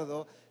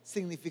acuerdo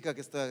significa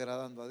que estoy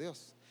agradando a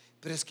Dios.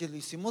 Pero es que lo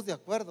hicimos de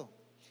acuerdo.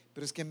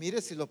 Pero es que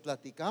mire, si lo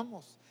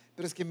platicamos.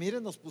 Pero es que mire,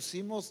 nos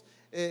pusimos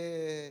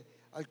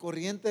al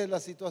corriente de la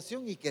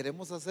situación y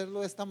queremos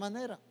hacerlo de esta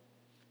manera.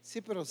 Sí,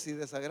 pero si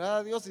desagrada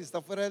a Dios y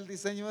está fuera del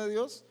diseño de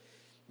Dios,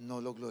 no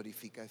lo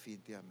glorifica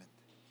definitivamente.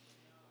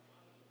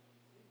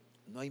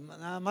 No hay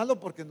nada malo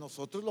porque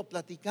nosotros lo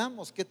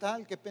platicamos. ¿Qué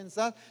tal? ¿Qué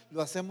pensás?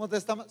 Lo hacemos de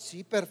esta manera.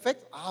 Sí,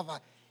 perfecto.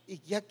 Va. Y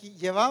ya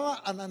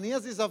llevaba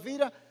Ananías y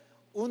Zafira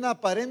una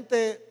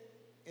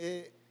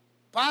aparente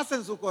paz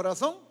en su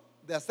corazón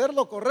de hacer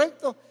lo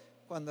correcto,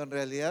 cuando en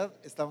realidad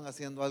estaban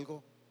haciendo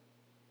algo,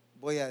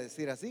 voy a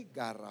decir así,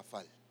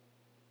 garrafal.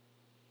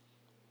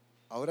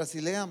 Ahora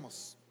sí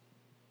leamos.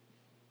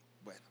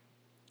 Bueno,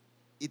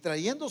 y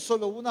trayendo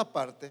solo una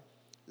parte,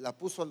 la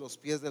puso a los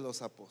pies de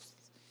los apóstoles.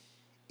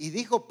 Y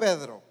dijo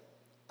Pedro: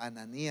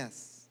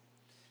 Ananías,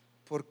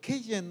 ¿por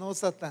qué llenó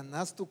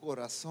Satanás tu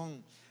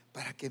corazón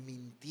para que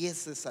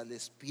mintieses al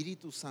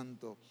Espíritu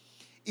Santo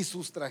y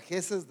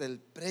sustrajeses del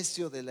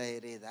precio de la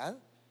heredad,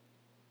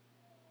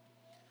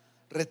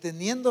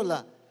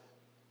 reteniéndola?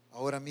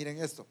 Ahora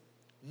miren esto,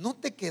 ¿no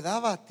te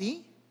quedaba a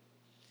ti?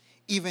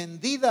 Y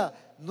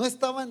vendida, ¿no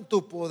estaba en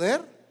tu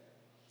poder?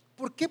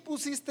 ¿Por qué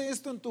pusiste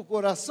esto en tu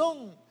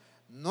corazón?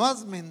 No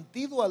has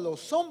mentido a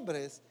los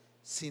hombres,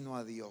 sino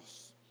a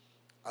Dios.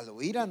 Al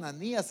oír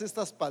Ananías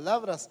estas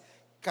palabras,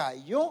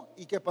 cayó.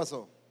 ¿Y qué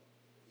pasó?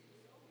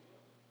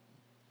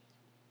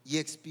 Y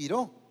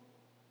expiró.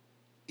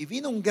 Y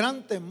vino un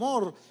gran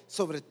temor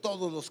sobre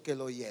todos los que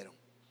lo oyeron.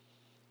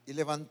 Y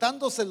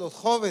levantándose los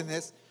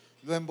jóvenes,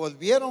 lo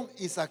envolvieron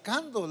y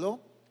sacándolo,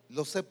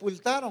 lo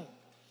sepultaron.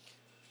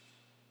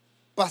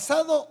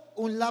 Pasado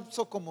un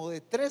lapso como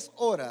de 3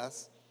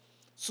 horas,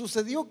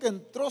 sucedió que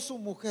entró su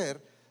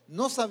mujer,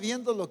 no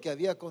sabiendo lo que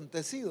había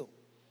acontecido.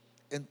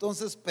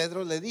 Entonces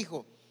Pedro le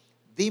dijo: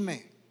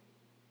 dime,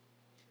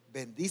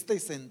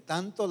 ¿vendisteis en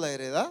tanto la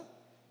heredad?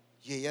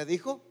 Y ella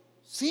dijo: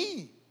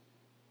 sí,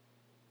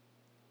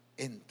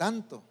 en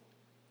tanto.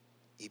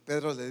 Y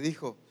Pedro le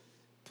dijo: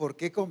 ¿por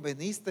qué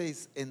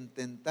convenisteis en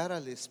tentar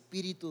al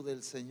Espíritu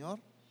del Señor?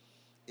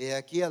 He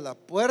aquí a la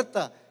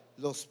puerta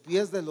los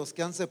pies de los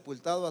que han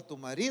sepultado a tu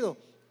marido,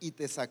 y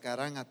te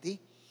sacarán a ti.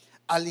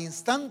 Al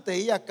instante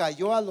ella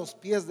cayó a los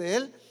pies de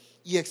él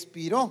y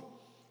expiró.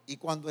 Y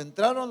cuando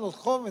entraron los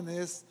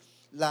jóvenes,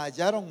 la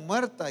hallaron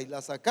muerta y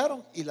la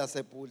sacaron y la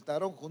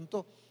sepultaron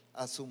junto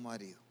a su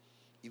marido.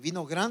 Y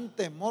vino gran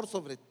temor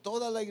sobre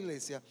toda la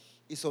iglesia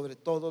y sobre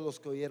todos los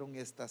que oyeron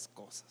estas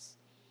cosas.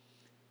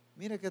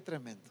 Mire qué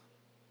tremendo.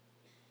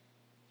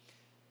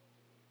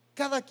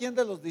 Cada quien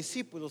de los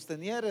discípulos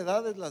tenía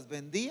heredades, las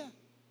vendía,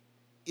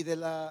 y de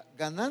la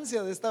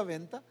ganancia de esta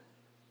venta,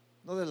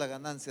 no de la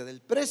ganancia,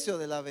 del precio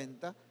de la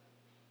venta,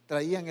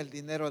 traían el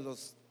dinero a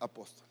los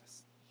apóstoles.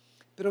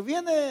 Pero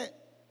viene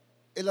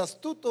el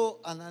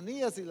astuto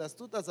Ananías y la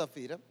astuta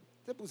Zafira,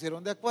 se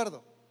pusieron de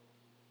acuerdo.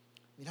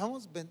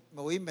 Miramos, me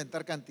voy a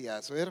inventar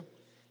cantidades, ¿ver?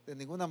 De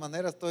ninguna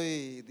manera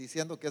estoy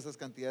diciendo que esas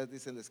cantidades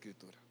dice la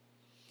Escritura.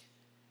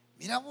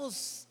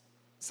 Miramos,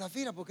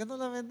 Zafira, ¿por qué no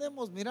la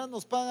vendemos? Mira,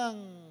 nos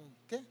pagan,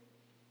 ¿qué?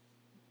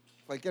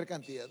 Cualquier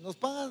cantidad. Nos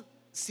pagan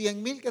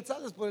 100,000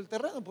 quetzales por el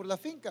terreno, por la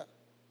finca.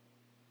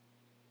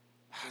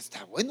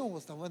 Está bueno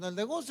el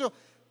negocio.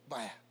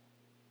 Vaya,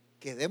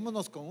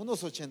 quedémonos con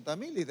unos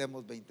 80,000 y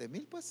demos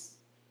 20,000, pues.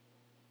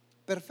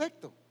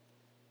 Perfecto.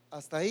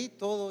 Hasta ahí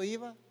todo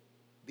iba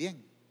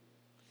bien.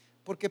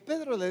 Porque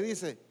Pedro le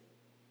dice,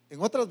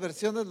 en otras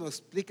versiones lo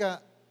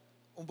explica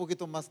un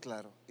poquito más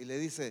claro, y le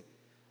dice,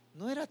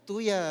 ¿no era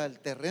tuya el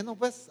terreno,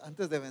 pues,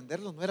 antes de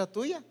venderlo? ¿No era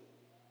tuya?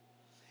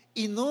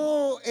 ¿Y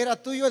no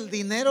era tuyo el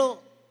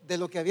dinero de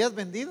lo que habías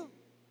vendido?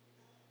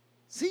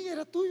 Sí,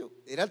 era tuyo.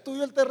 Era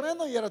tuyo el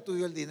terreno y era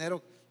tuyo el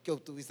dinero que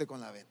obtuviste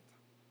con la venta.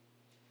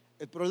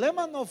 El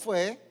problema no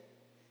fue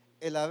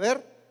el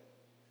haber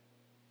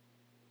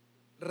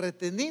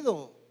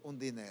retenido un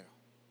dinero.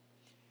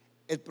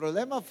 El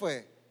problema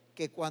fue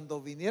que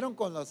cuando vinieron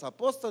con los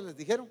apóstoles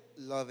dijeron,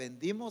 lo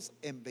vendimos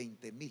en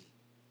 20,000.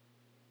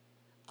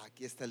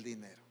 Aquí está el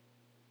dinero.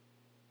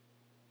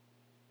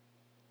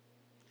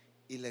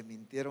 Y le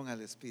mintieron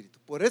al Espíritu.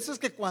 Por eso es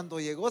que cuando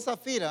llegó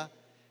Zafira,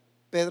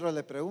 Pedro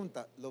le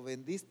pregunta, ¿lo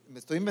vendiste? Me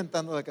estoy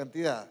inventando la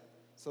cantidad,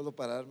 solo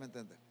para darme a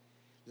entender.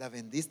 ¿La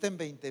vendiste en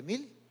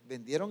 20,000?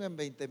 ¿Vendieron en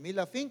 20,000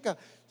 la finca?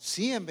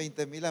 Sí, en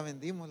 20,000 la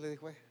vendimos, le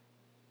dijo.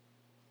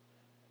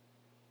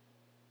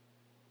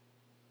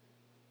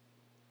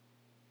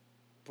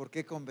 ¿Por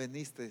qué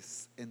conveniste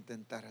en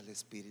tentar al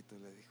Espíritu?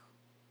 Le dijo.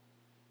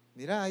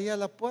 Mira, ahí a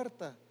la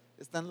puerta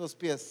están los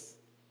pies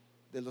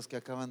de los que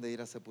acaban de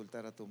ir a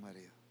sepultar a tu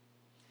marido.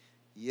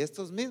 Y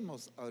estos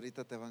mismos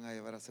ahorita te van a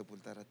llevar a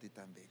sepultar a ti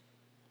también.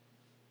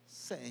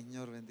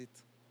 Señor bendito.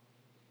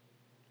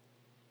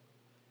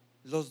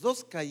 Los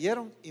dos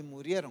cayeron y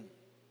murieron.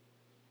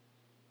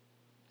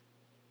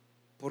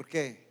 ¿Por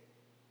qué?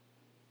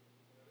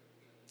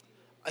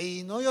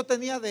 Y no, yo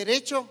tenía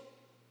derecho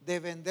de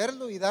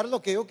venderlo y dar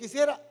lo que yo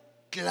quisiera.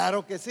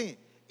 Claro que sí.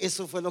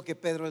 Eso fue lo que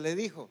Pedro le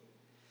dijo.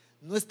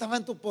 No estaba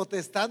en tu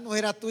potestad, no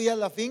era tuya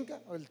la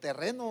finca o el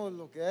terreno o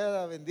lo que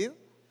haya vendido.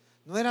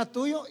 No era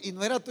tuyo y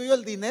no era tuyo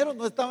el dinero,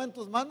 no estaba en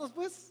tus manos,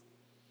 pues.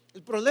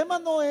 El problema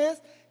no es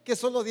que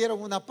solo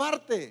dieron una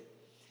parte.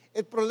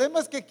 El problema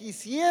es que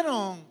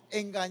quisieron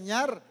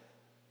engañar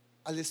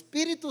al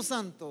Espíritu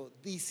Santo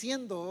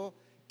diciendo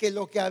que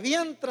lo que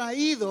habían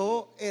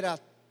traído era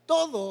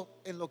todo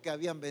en lo que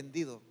habían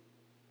vendido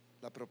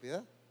la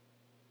propiedad,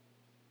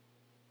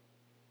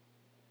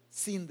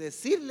 sin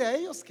decirle a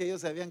ellos que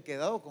ellos se habían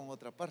quedado con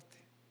otra parte.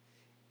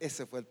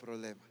 Ese fue el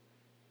problema,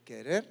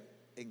 querer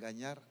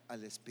engañar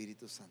al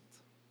Espíritu Santo.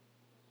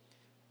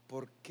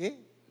 ¿Por qué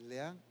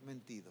le han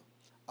mentido?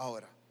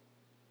 Ahora,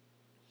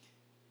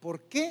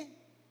 ¿por qué?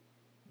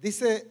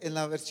 Dice en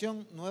la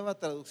versión Nueva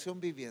Traducción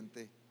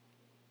Viviente,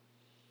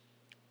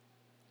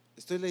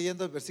 estoy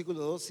leyendo el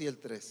versículo 2 y el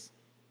 3.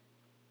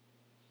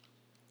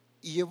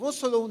 Y llevó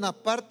solo una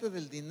parte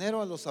del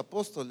dinero a los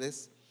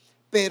apóstoles,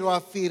 pero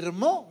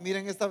afirmó,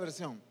 miren esta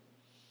versión,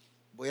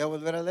 voy a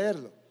volver a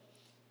leerlo.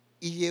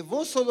 Y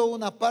llevó solo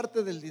una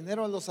parte del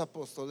dinero a los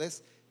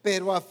apóstoles,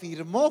 pero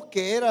afirmó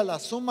que era la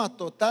suma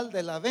total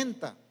de la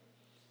venta,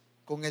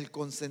 con el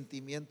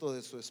consentimiento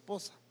de su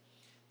esposa.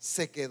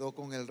 Se quedó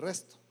con el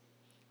resto.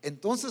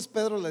 Entonces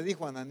Pedro le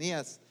dijo a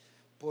Ananías,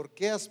 ¿por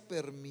qué has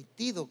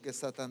permitido que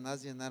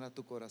Satanás llenara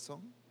tu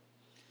corazón?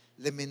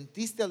 Le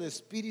mentiste al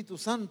Espíritu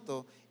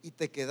Santo y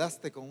te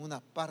quedaste con una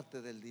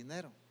parte del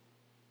dinero.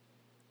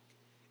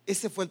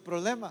 Ese fue el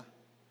problema,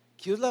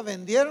 que ellos la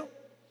vendieron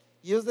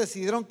y ellos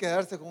decidieron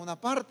quedarse con una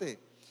parte.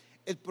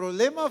 El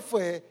problema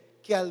fue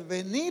que al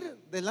venir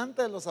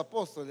delante de los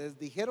apóstoles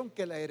dijeron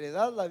que la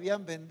heredad la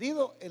habían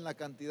vendido en la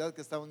cantidad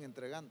que estaban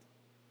entregando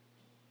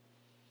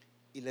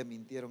y le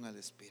mintieron al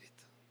Espíritu.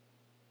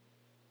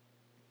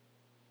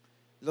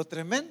 Lo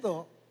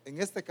tremendo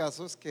en este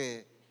caso es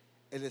que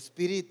el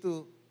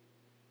Espíritu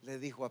le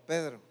dijo a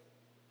Pedro,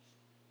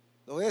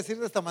 lo voy a decir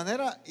de esta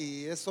manera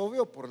y es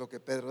obvio por lo que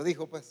Pedro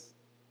dijo, pues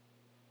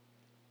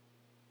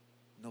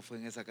no fue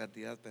en esa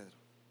cantidad, Pedro,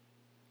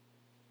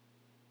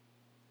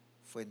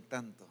 fue en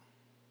tanto.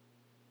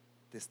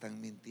 Te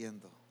están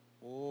mintiendo.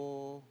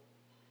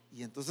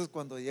 Y entonces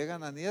cuando llega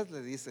Ananías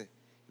le dice,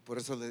 y por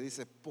eso le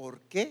dice,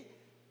 ¿por qué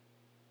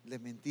le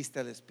mentiste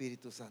al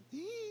Espíritu Santo?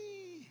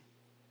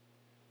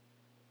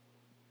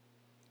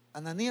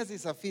 Ananías y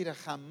Zafira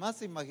jamás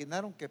se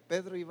imaginaron que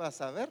Pedro iba a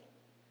saber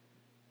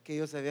que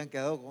ellos se habían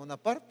quedado con una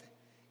parte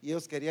y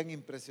ellos querían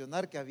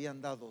impresionar que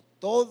habían dado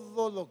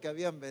todo lo que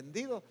habían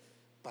vendido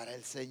para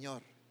el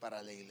Señor,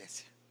 para la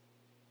iglesia.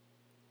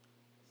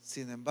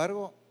 Sin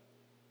embargo,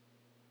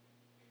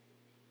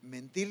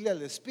 mentirle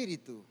al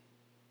Espíritu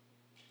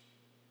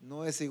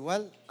no es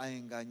igual a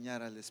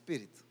engañar al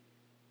Espíritu.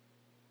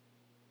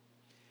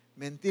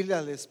 Mentirle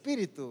al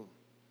Espíritu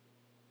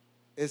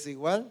es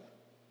igual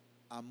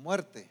a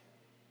muerte.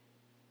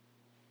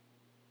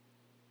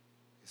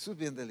 Eso es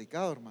bien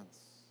delicado, hermanos.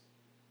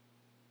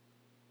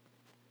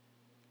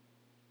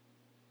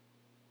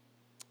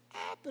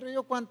 Pero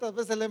yo cuántas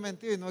veces le he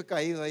mentido y no he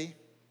caído ahí.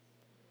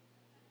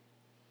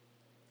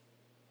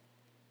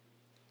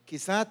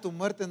 Quizá tu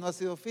muerte no ha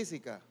sido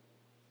física,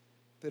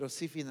 pero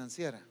sí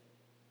financiera.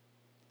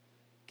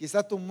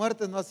 Quizá tu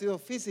muerte no ha sido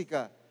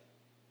física,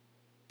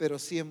 pero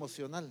sí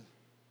emocional,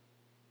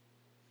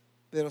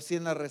 pero sí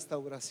en la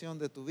restauración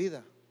de tu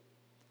vida,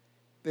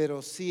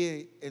 pero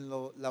sí en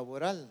lo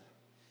laboral,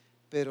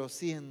 pero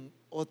sí en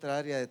otra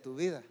área de tu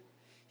vida.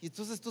 Y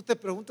entonces tú te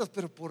preguntas,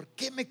 pero ¿por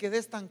qué me quedé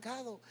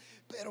estancado?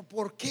 ¿Pero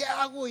por qué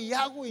hago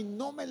y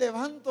no me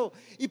levanto?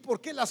 ¿Y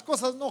por qué las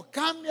cosas no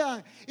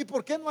cambian? ¿Y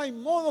por qué no hay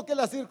modo que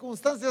las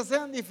circunstancias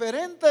sean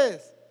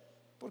diferentes?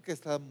 Porque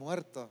está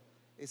muerta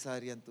esa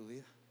área en tu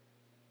vida.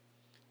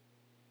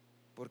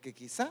 Porque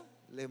quizá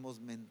le hemos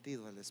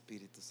mentido al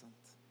Espíritu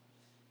Santo.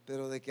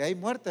 Pero de que hay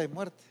muerte, hay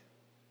muerte.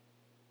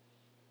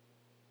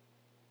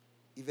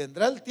 Y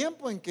vendrá el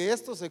tiempo en que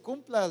esto se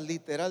cumpla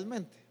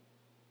literalmente.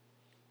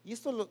 Y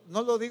esto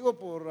no lo digo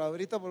por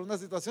ahorita por una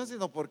situación,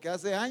 sino porque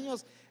hace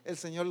años el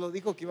Señor lo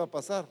dijo que iba a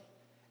pasar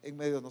en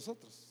medio de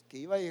nosotros, que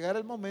iba a llegar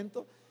el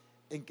momento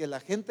en que la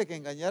gente que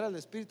engañara al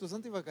Espíritu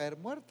Santo iba a caer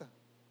muerta,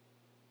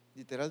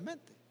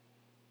 literalmente.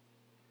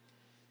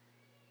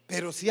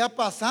 Pero si ha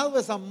pasado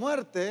esa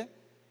muerte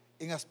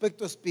en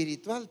aspecto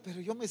espiritual,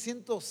 pero yo me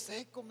siento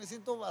seco, me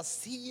siento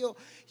vacío,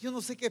 yo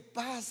no sé qué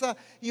pasa,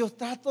 y yo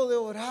trato de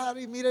orar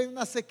y mira, hay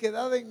una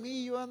sequedad en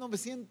mí, yo ya no me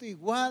siento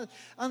igual,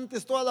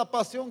 antes toda la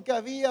pasión que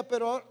había,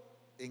 pero ahora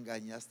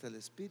engañaste al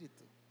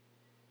Espíritu,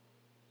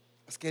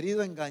 has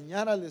querido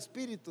engañar al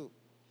Espíritu,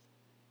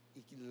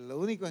 y lo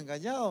único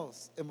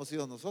engañados hemos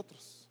sido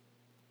nosotros,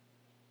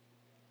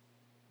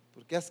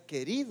 porque has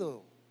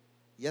querido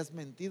y has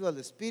mentido al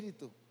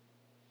Espíritu,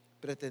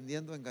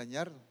 pretendiendo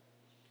engañarlo.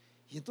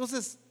 Y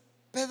entonces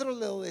Pedro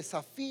le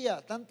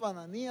desafía tanto a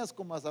Ananías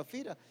como a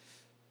Zafira,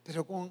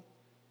 pero con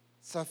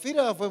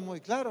Zafira fue muy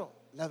claro,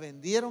 la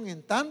vendieron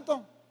en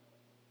tanto.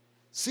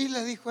 Sí,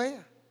 le dijo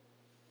ella.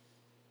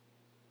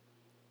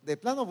 De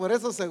plano, por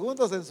esos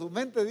segundos en su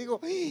mente digo,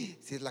 si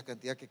es la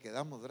cantidad que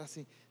quedamos, ¿verdad?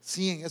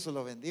 Sí, en eso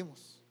lo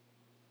vendimos.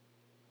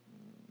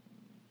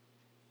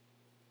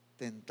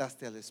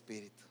 Tentaste al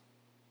Espíritu.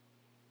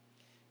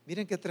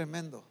 Miren qué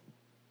tremendo.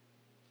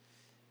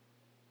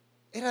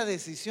 Era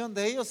decisión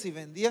de ellos si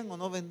vendían o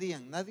no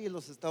vendían, nadie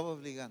los estaba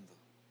obligando.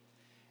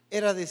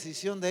 Era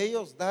decisión de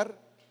ellos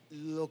dar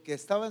lo que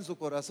estaba en su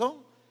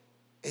corazón,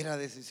 era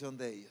decisión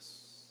de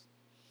ellos.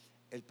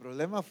 El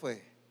problema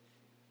fue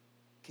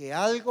que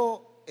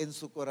algo en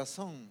su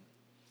corazón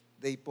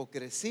de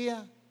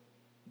hipocresía,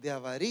 de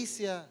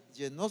avaricia,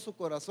 llenó su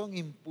corazón,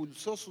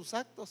 impulsó sus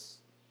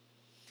actos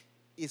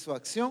y su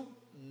acción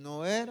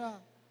no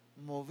era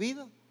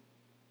movida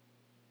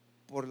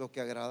por lo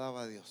que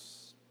agradaba a Dios.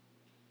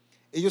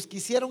 Ellos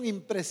quisieron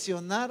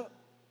impresionar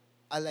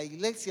a la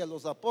iglesia, a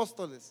los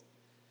apóstoles,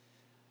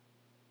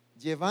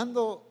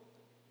 llevando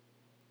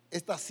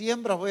esta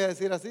siembra, voy a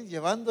decir así,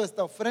 llevando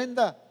esta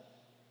ofrenda,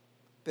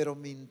 pero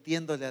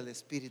mintiéndole al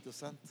Espíritu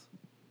Santo.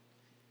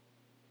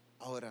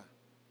 Ahora,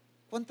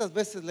 ¿cuántas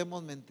veces le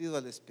hemos mentido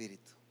al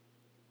Espíritu?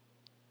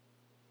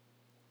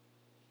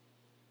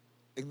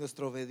 En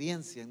nuestra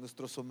obediencia, en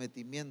nuestro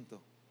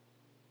sometimiento.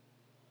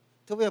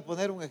 Te voy a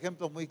poner un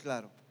ejemplo muy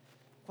claro.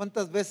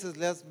 ¿Cuántas veces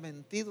le has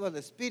mentido al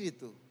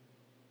Espíritu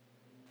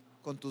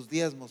con tus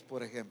diezmos,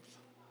 por ejemplo?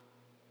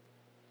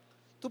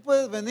 Tú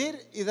puedes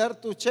venir y dar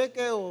tu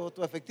cheque o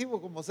tu efectivo,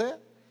 como sea,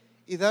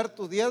 y dar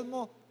tu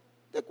diezmo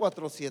de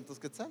 400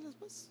 quetzales,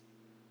 pues.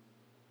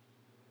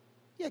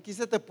 Y aquí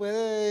se te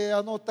puede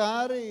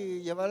anotar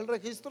y llevar el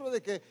registro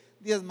de que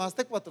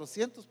diezmaste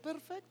 400,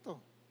 perfecto.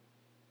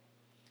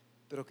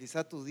 Pero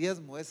quizá tu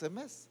diezmo ese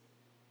mes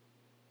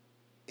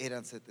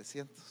eran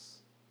 700.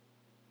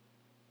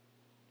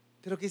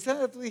 Pero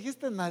quizá tú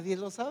dijiste, nadie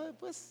lo sabe,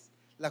 pues.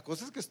 La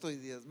cosa es que estoy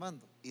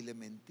diezmando y le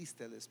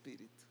mentiste al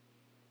Espíritu.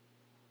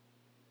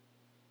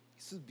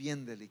 Eso es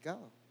bien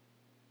delicado.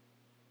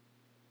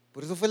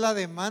 Por eso fue la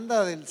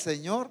demanda del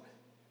Señor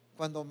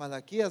cuando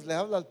Malaquías le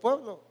habla al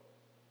pueblo.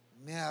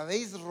 Me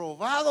habéis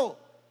robado.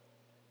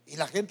 Y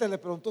la gente le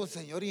preguntó,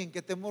 Señor, ¿y en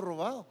qué te hemos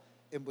robado?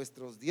 En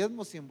vuestros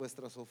diezmos y en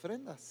vuestras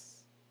ofrendas.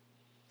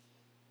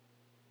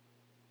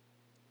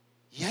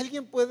 Y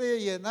alguien puede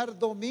llenar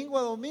domingo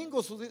a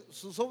domingo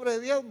su sobre de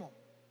diezmo,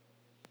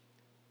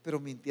 pero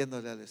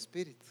mintiéndole al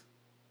Espíritu.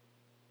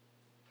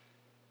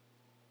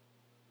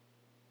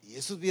 Y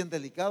eso es bien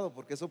delicado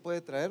porque eso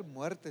puede traer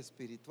muerte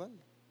espiritual.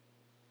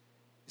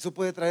 Eso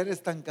puede traer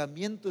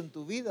estancamiento en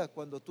tu vida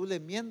cuando tú le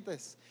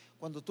mientes,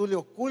 cuando tú le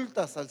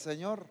ocultas al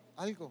Señor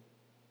algo.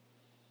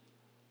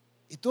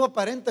 Y tú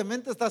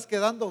aparentemente estás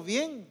quedando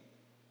bien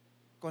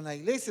con la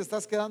iglesia,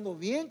 estás quedando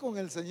bien con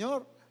el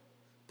Señor.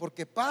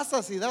 Porque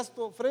pasas y das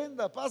tu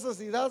ofrenda, pasas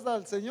y das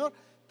al Señor,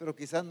 pero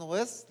quizás no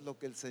es lo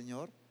que el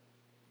Señor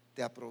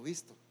te ha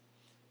provisto.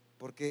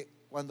 Porque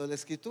cuando la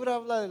Escritura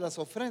habla de las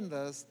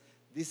ofrendas,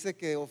 dice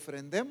que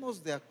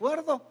ofrendemos de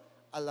acuerdo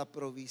a la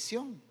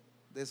provisión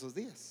de esos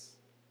días.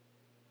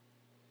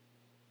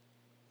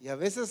 Y a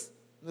veces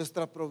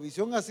nuestra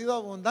provisión ha sido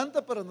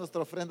abundante, pero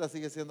nuestra ofrenda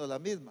sigue siendo la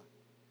misma.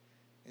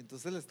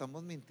 Entonces le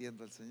estamos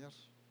mintiendo al Señor,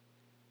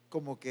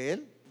 como que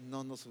Él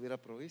no nos hubiera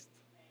provisto.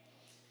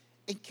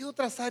 ¿En qué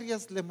otras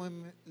áreas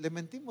le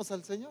mentimos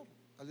al Señor,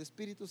 al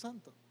Espíritu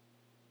Santo?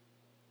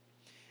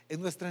 En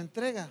nuestra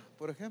entrega,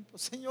 por ejemplo: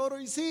 Señor,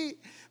 hoy sí,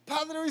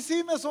 Padre, hoy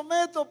sí me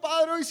someto,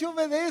 Padre, hoy sí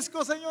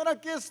obedezco, Señor,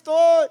 aquí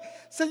estoy,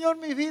 Señor,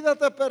 mi vida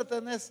te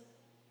pertenece.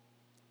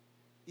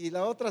 Y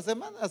la otra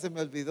semana se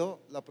me olvidó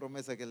la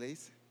promesa que le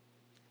hice.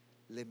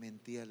 Le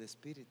mentí al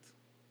Espíritu.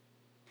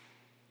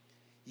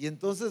 Y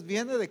entonces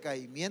viene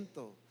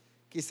decaimiento,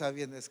 quizá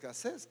viene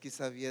escasez,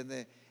 quizá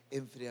viene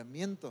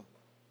enfriamiento,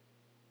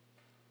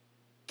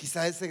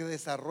 quizá ese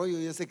desarrollo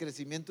y ese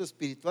crecimiento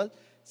espiritual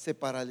se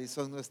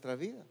paralizó en nuestra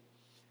vida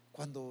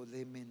cuando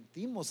le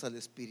mentimos al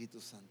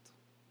Espíritu Santo.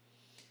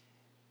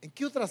 ¿En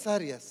qué otras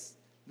áreas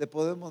le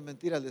podemos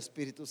mentir al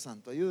Espíritu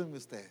Santo? Ayúdenme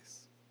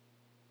ustedes.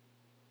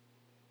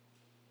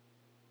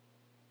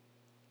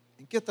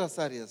 ¿En qué otras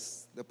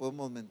áreas le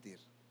podemos mentir?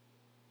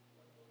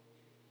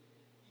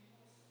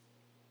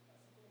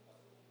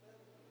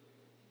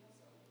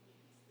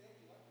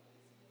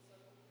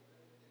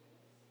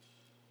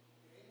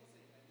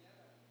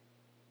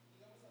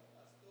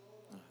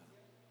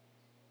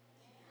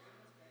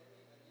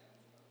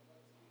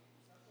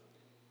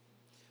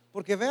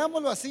 Porque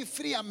veámoslo así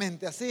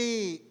fríamente,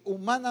 así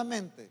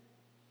humanamente.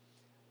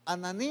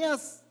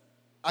 Ananías,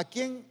 ¿a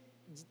quién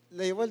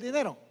le llevó el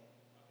dinero?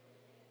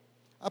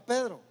 A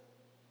Pedro.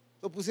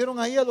 Lo pusieron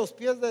ahí a los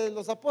pies de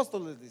los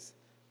apóstoles, dice.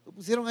 Lo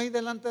pusieron ahí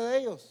delante de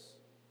ellos.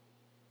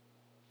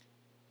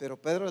 Pero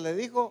Pedro le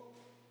dijo: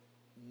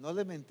 no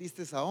le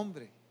mentisteis a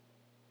hombre,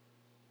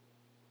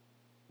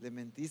 le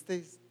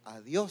mentisteis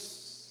a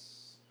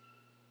Dios.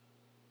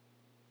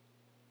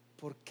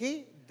 ¿Por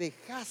qué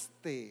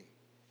dejaste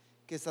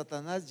que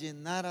Satanás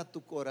llenara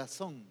tu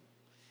corazón?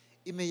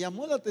 Y me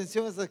llamó la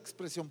atención esa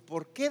expresión: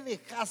 ¿por qué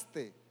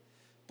dejaste?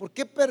 ¿Por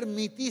qué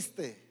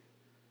permitiste?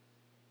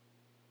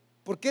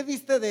 ¿Por qué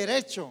diste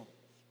derecho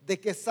de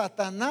que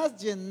Satanás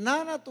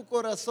llenara tu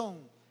corazón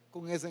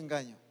con ese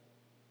engaño?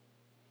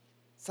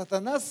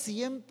 Satanás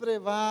siempre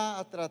va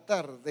a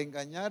tratar de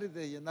engañar y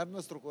de llenar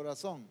nuestro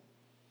corazón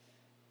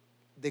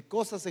de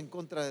cosas en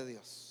contra de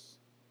Dios.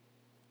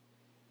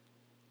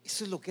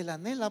 Eso es lo que él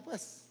anhela,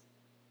 pues.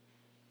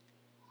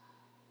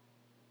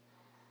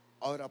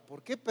 Ahora,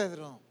 ¿por qué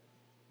Pedro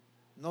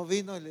no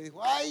vino y le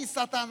dijo: ay,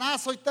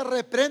 Satanás, hoy te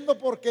reprendo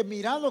porque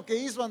mira lo que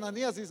hizo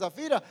Ananías y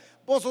Zafira?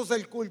 Vos sos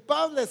el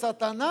culpable,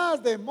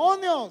 Satanás,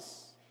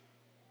 demonios.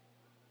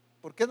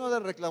 ¿Por qué no le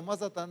reclamó a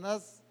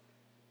Satanás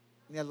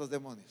ni a los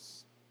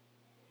demonios?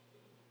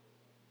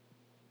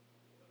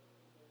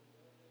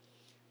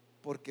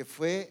 Porque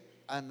fue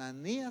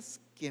Ananías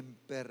quien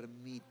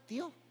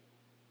permitió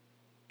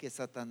que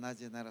Satanás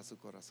llenara su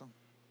corazón.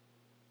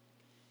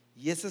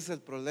 Y ese es el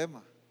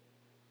problema.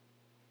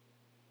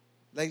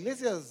 La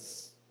iglesia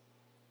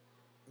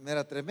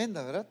era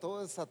tremenda, ¿verdad?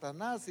 Todo es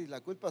Satanás y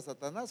la culpa es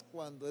Satanás,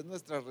 cuando es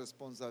nuestra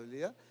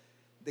responsabilidad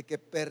de que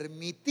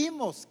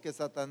permitimos que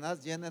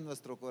Satanás llene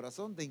nuestro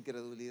corazón de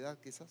incredulidad,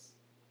 quizás,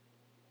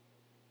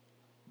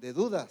 de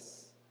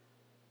dudas,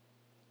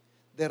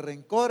 de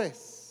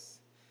rencores,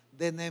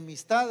 de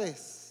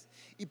enemistades,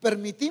 y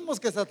permitimos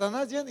que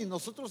Satanás llene, y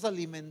nosotros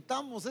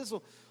alimentamos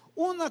eso.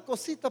 Una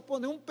cosita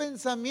pone, un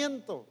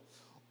pensamiento,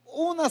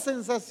 una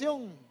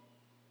sensación,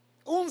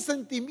 un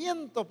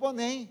sentimiento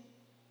pone ahí,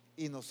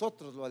 y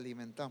nosotros lo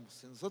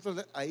alimentamos.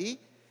 Nosotros ahí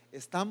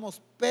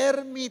estamos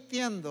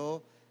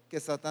permitiendo que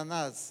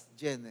Satanás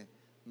llene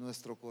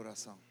nuestro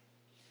corazón.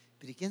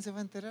 ¿Pero y quién se va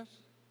a enterar?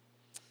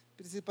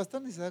 Pero si el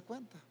pastor ni se da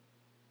cuenta,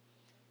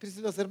 pero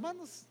si los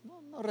hermanos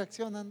no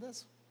reaccionan de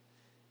eso,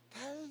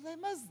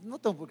 además no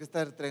tengo por qué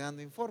estar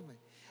entregando informe,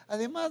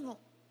 además no.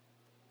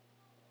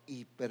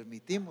 Y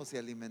permitimos y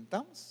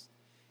alimentamos,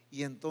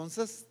 y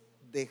entonces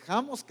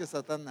dejamos que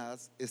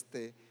Satanás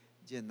esté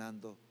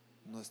llenando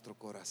nuestro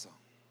corazón.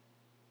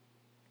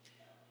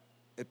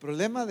 El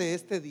problema de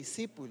este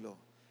discípulo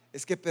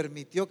es que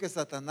permitió que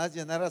Satanás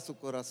llenara su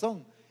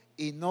corazón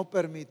y no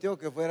permitió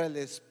que fuera el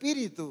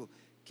Espíritu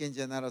quien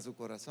llenara su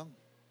corazón.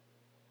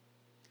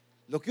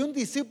 Lo que un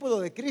discípulo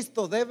de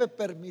Cristo debe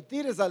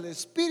permitir es al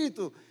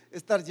Espíritu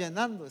estar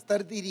llenando,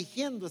 estar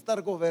dirigiendo,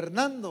 estar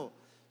gobernando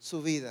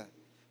su vida,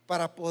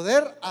 para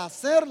poder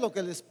hacer lo que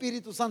el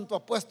Espíritu Santo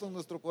ha puesto en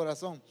nuestro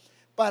corazón,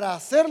 para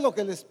hacer lo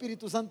que el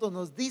Espíritu Santo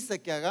nos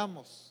dice que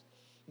hagamos.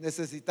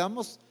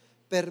 Necesitamos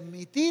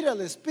permitir al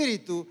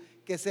Espíritu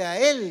que sea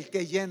Él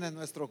que llene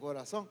nuestro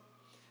corazón.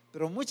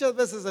 Pero muchas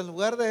veces, en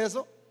lugar de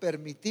eso,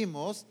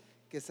 permitimos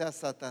que sea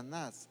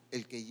Satanás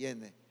el que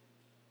llene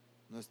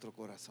nuestro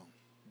corazón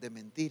de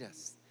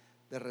mentiras,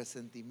 de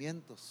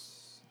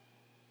resentimientos.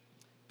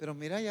 Pero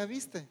mira, ya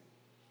viste,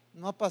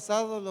 no ha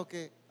pasado lo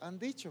que han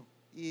dicho.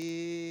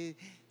 Y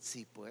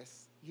sí,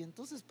 pues, ¿y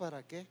entonces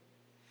para qué?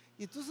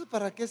 ¿Y entonces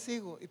para qué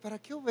sigo? ¿Y para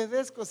qué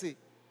obedezco si?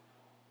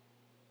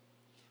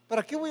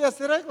 ¿Para qué voy a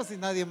hacer algo si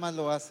nadie más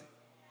lo hace?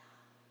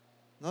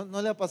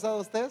 ¿No le ha pasado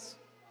a usted eso?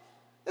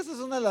 Esa es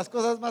una de las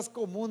cosas más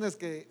comunes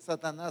que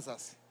Satanás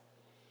hace.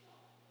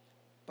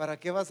 ¿Para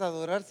qué vas a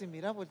adorar si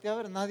mira, voltea a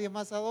ver, nadie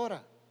más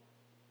adora?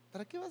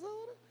 ¿Para qué vas a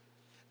adorar?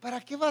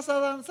 ¿Para qué vas a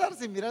danzar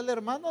si mira, el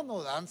hermano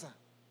no danza?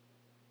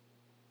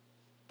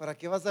 ¿Para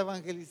qué vas a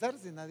evangelizar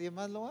si nadie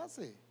más lo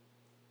hace?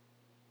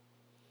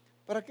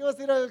 ¿Para qué vas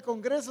a ir al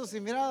congreso si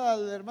mira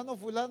al hermano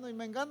fulano y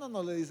mengano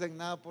no le dicen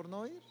nada por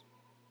no ir?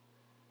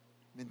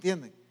 ¿Me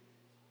entienden?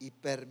 Y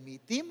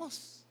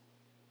permitimos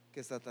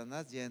que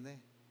Satanás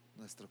llene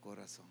nuestro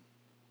corazón,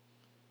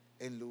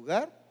 en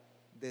lugar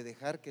de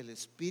dejar que el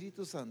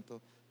Espíritu Santo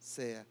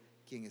sea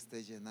quien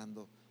esté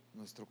llenando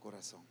nuestro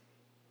corazón.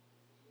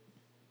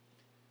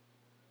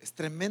 Es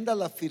tremenda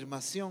la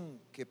afirmación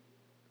que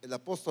el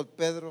apóstol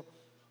Pedro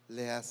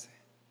le hace.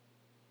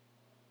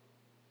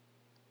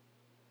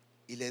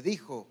 Y le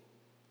dijo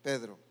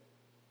Pedro: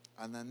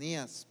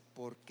 Ananías,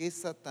 ¿por qué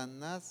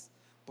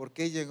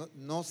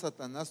llenó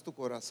Satanás tu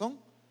corazón?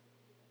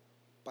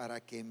 Para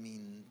que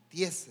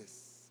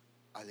mintieses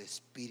al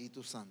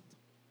Espíritu Santo.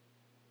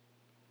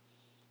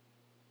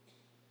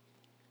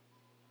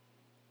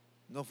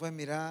 No fue,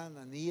 mira,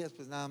 Ananías,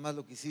 pues nada más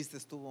lo que hiciste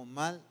estuvo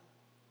mal.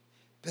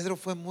 Pedro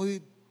fue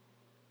muy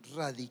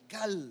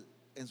radical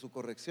en su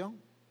corrección.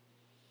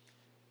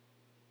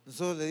 No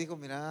solo le dijo,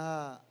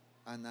 mira,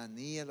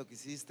 Ananías, lo que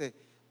hiciste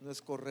no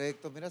es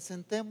correcto. Mira,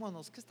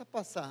 sentémonos, ¿qué está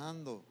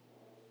pasando?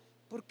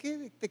 ¿Por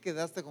qué te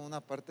quedaste con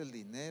una parte del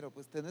dinero?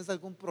 Pues tenés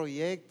algún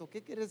proyecto,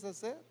 ¿qué quieres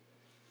hacer?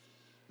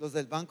 Los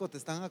del banco te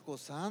están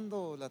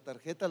acosando, la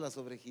tarjeta la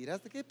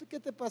sobregiraste, ¿qué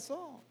te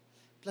pasó?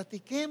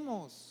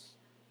 Platiquemos.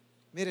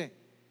 Mire,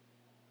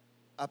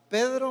 a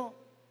Pedro,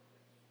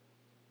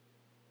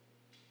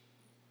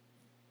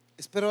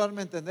 espero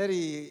darme a entender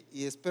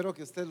y espero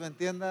que usted lo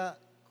entienda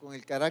con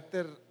el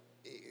carácter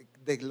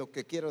de lo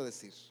que quiero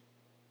decir.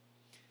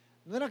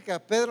 No era que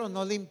a Pedro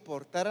no le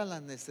importaran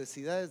las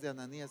necesidades de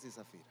Ananías y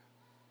Zafira.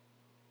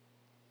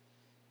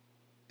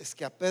 Es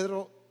que a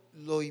Pedro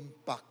lo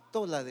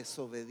impactó la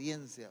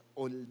desobediencia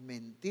o el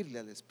mentirle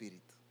al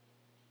Espíritu.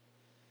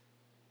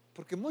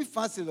 Porque muy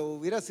fácil, o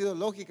hubiera sido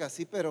lógica,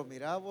 sí, pero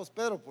mira vos,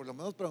 Pedro, por lo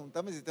menos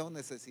pregúntame si tengo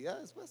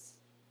necesidades, pues.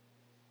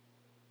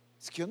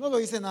 Es que yo no lo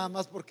hice nada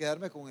más por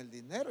quedarme con el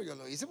dinero, yo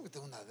lo hice porque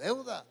tengo una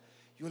deuda,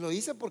 yo lo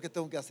hice porque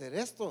tengo que hacer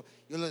esto,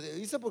 yo lo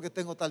hice porque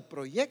tengo tal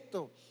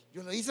proyecto,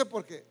 yo lo hice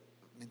porque,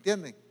 ¿me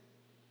entienden?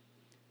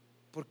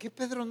 ¿Por qué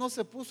Pedro no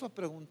se puso a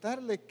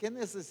preguntarle qué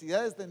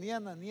necesidades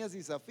tenían Ananías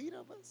y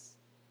Zafira, pues?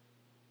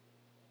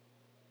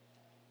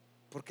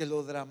 Porque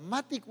lo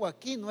dramático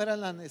aquí no era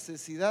la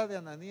necesidad de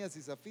Ananías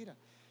y Zafira,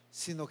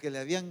 sino que le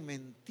habían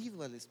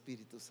mentido al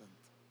Espíritu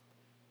Santo.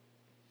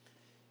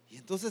 Y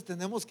entonces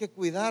tenemos que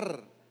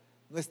cuidar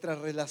nuestra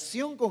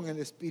relación con el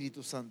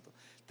Espíritu Santo.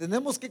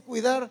 Tenemos que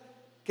cuidar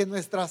que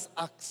nuestras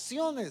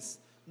acciones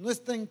no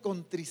estén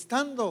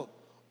contristando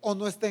o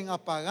no estén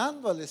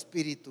apagando al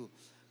Espíritu.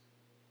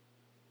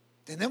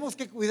 Tenemos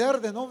que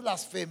cuidar de no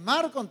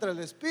blasfemar contra el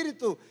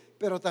Espíritu,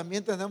 pero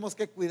también tenemos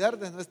que cuidar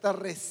de no estar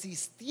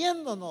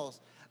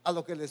resistiéndonos a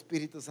lo que el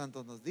Espíritu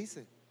Santo nos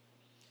dice.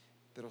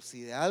 Pero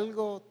si de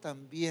algo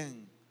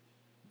también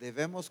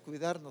debemos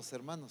cuidarnos,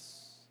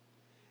 hermanos,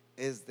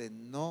 es de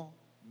no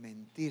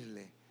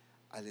mentirle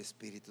al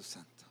Espíritu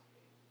Santo.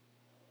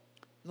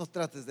 No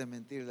trates de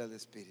mentirle al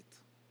Espíritu,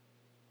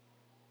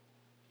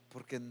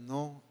 porque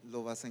no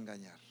lo vas a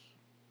engañar.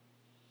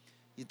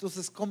 Y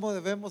entonces, ¿cómo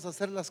debemos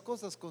hacer las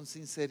cosas? Con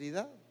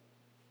sinceridad,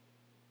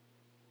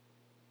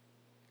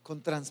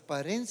 con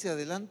transparencia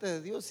delante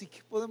de Dios. ¿Y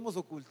qué podemos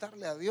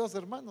ocultarle a Dios,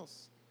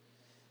 hermanos?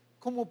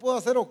 ¿Cómo puedo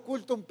hacer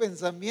oculto un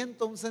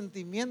pensamiento, un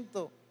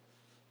sentimiento?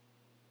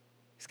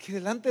 Es que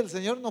delante del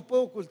Señor no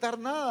puedo ocultar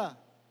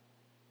nada.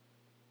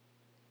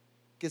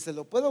 Que se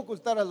lo puedo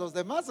ocultar a los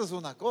demás es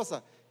una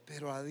cosa,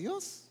 pero a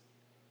Dios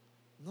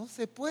no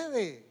se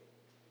puede.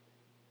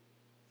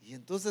 Y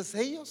entonces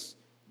ellos,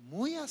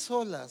 muy a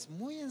solas,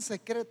 muy en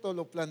secreto,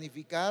 lo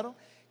planificaron,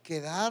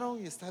 quedaron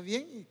y está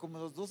bien. Y como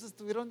los dos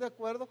estuvieron de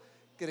acuerdo,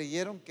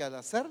 creyeron que al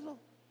hacerlo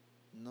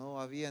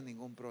no había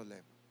ningún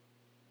problema.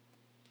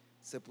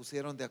 Se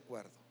pusieron de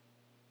acuerdo.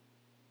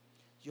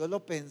 Yo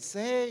lo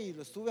pensé y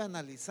lo estuve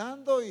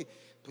analizando y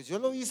pues yo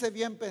lo hice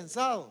bien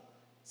pensado.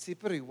 Sí,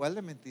 pero igual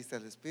le mentiste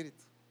al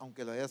Espíritu,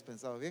 aunque lo hayas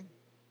pensado bien.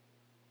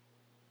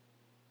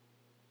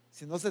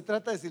 Si no se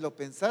trata de si lo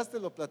pensaste,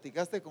 lo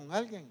platicaste con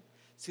alguien,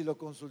 si lo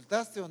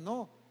consultaste o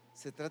no,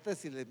 se trata de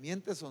si le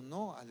mientes o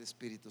no al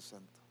Espíritu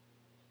Santo.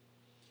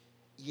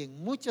 Y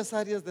en muchas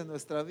áreas de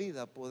nuestra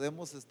vida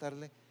podemos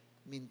estarle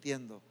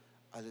mintiendo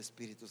al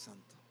Espíritu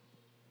Santo.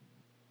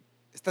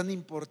 Es tan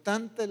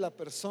importante la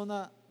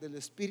persona del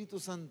Espíritu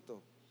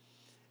Santo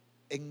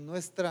en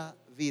nuestra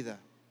vida,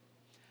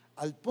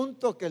 al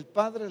punto que el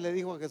Padre le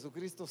dijo a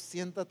Jesucristo: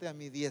 siéntate a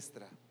mi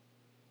diestra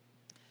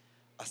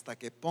hasta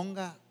que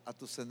ponga a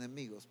tus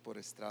enemigos por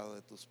estrado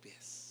de tus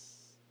pies.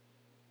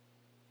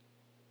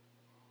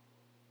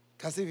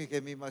 Casi que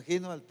me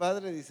imagino al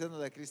Padre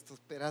diciéndole a Cristo: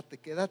 espérate,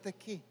 quédate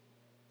aquí,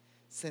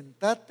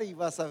 sentate y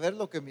vas a ver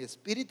lo que mi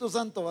Espíritu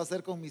Santo va a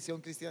hacer con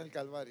Misión Cristiana del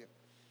Calvario.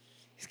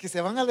 Es que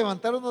se van a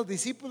levantar unos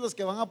discípulos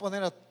que van a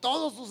poner a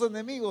todos sus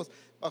enemigos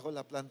bajo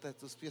la planta de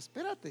tus pies.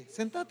 Espérate,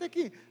 sentate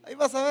aquí, ahí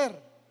vas a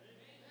ver.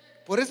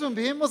 Por eso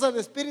enviemos al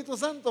Espíritu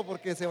Santo,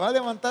 porque se va a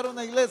levantar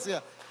una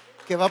iglesia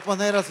que va a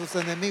poner a sus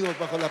enemigos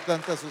bajo la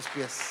planta de sus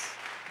pies.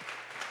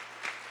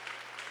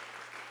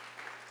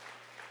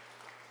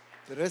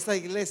 Pero esa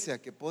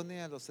iglesia que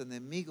pone a los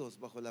enemigos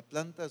bajo la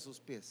planta de sus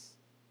pies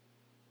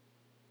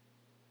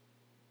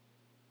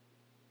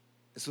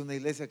es una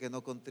iglesia que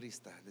no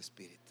contrista al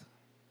Espíritu,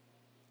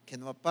 que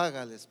no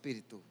apaga al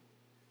Espíritu,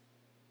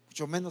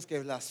 mucho menos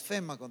que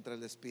blasfema contra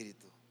el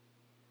Espíritu,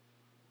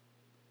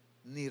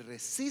 ni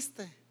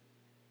resiste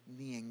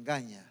ni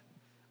engaña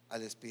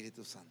al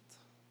Espíritu Santo.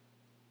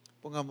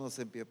 Pongámonos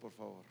en pie, por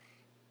favor.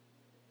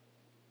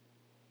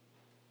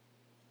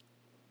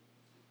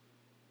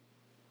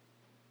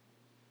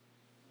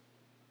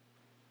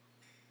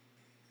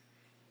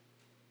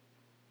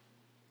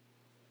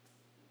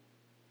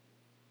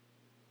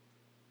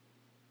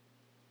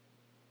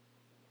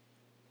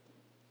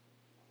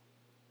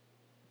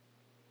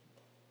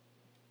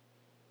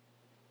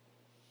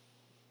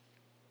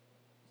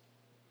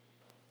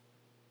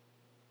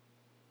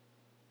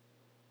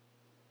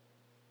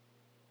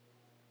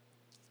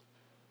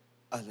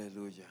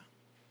 Aleluya.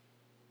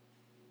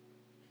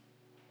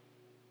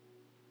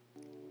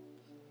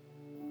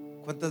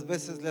 ¿Cuántas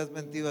veces le has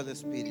mentido al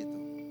Espíritu?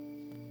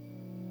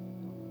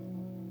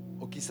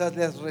 O quizás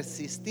le has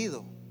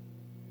resistido.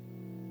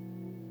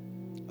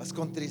 Has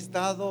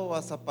contristado o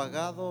has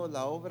apagado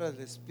la obra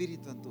del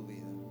Espíritu en tu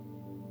vida.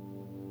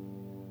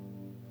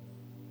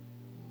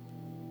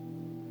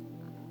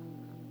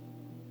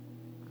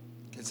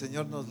 Que el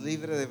Señor nos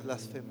libre de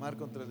blasfemar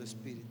contra el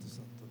Espíritu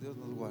Santo. Dios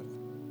nos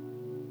guarde.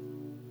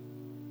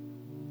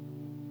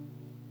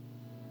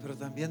 Pero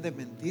también de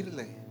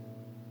mentirle,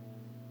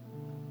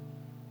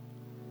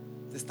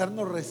 de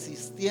estarnos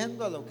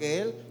resistiendo a lo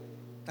que Él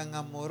tan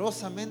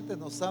amorosamente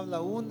nos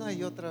habla una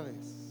y otra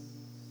vez.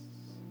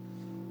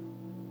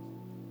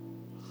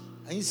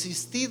 Ha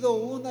insistido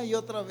una y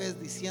otra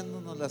vez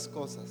diciéndonos las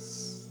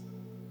cosas,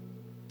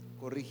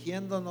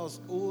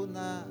 corrigiéndonos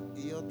una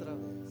y otra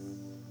vez.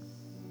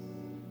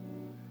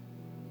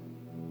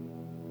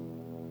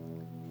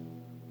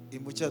 Y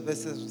muchas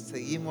veces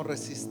seguimos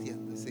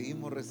resistiendo,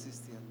 seguimos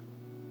resistiendo.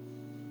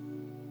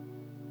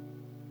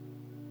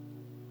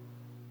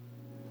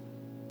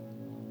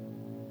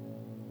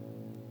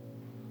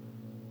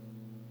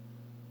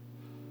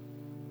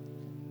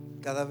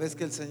 Cada vez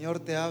que el Señor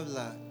te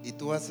habla y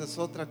tú haces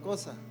otra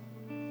cosa,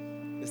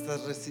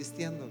 estás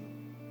resistiéndolo.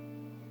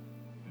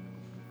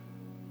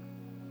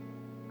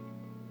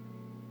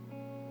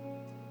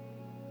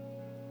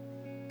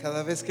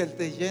 Cada vez que Él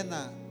te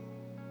llena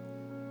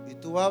y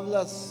tú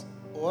hablas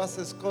o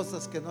haces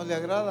cosas que no le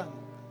agradan,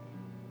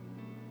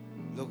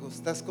 luego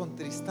estás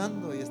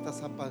contristando y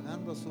estás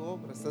apagando su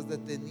obra, estás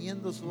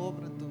deteniendo su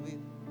obra en tu vida.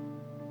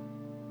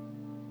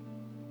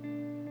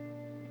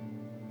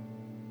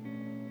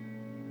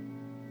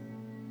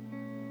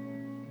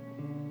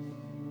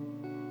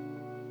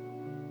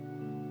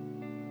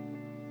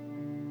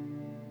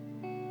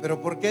 Pero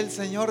 ¿por qué el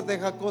Señor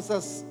deja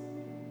cosas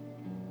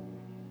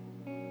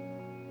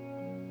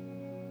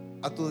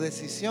a tu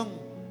decisión?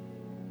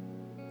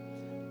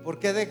 ¿Por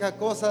qué deja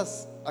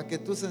cosas a que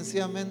tú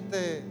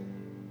sencillamente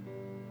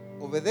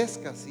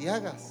obedezcas y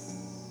hagas?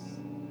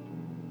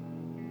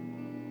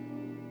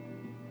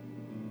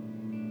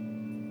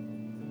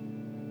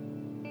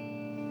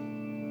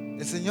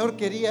 El Señor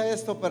quería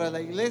esto para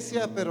la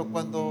iglesia, pero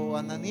cuando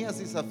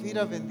Ananías y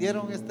Zafira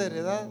vendieron esta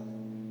heredad,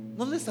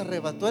 no les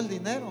arrebató el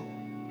dinero.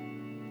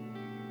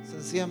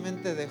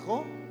 Sencillamente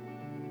dejó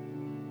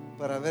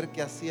para ver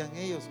qué hacían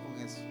ellos con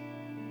eso.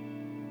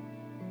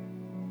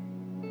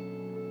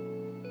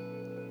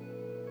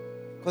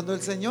 Cuando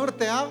el Señor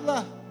te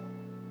habla,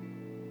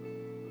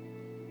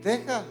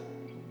 deja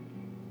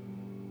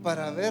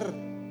para ver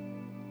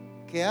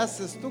qué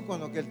haces tú con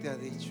lo que Él te ha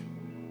dicho.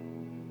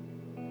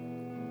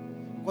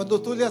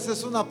 Cuando tú le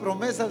haces una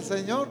promesa al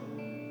Señor,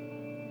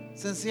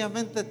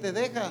 sencillamente te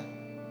deja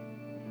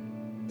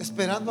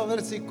esperando a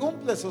ver si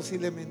cumples o si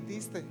le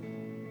mentiste.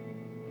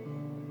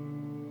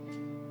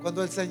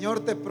 Cuando el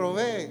Señor te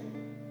provee,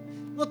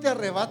 no te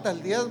arrebata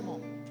el diezmo,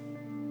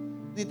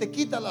 ni te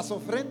quita las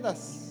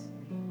ofrendas.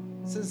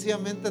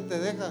 Sencillamente te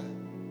deja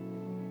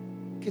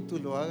que tú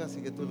lo hagas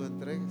y que tú lo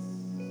entregues.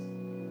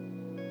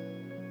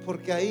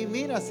 Porque ahí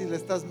mira si le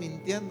estás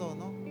mintiendo o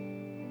no.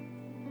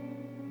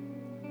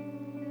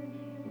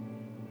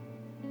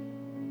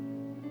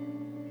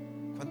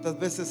 ¿Cuántas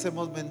veces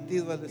hemos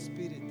mentido al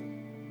Espíritu?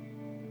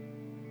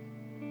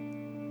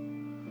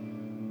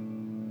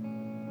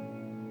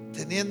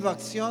 Teniendo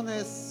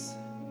acciones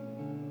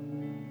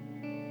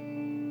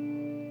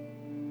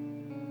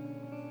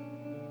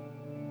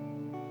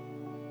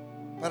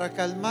para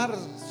calmar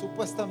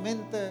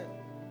supuestamente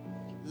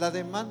la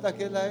demanda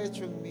que Él ha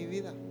hecho en mi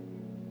vida.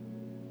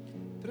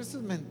 Pero eso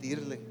es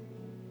mentirle.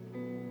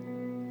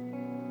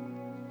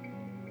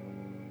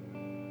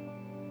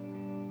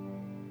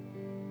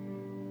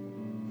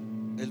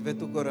 Él ve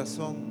tu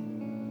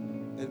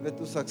corazón, Él ve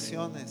tus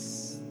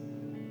acciones.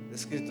 La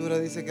Escritura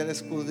dice que Él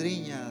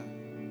escudriña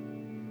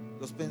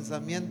los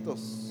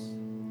pensamientos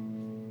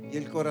y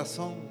el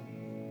corazón.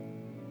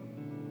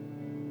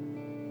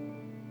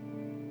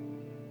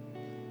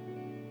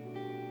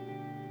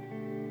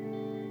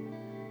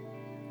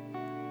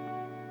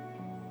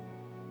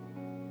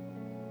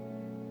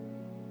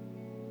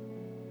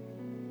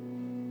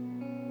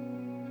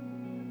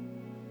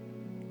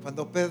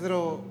 Cuando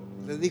Pedro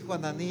le dijo a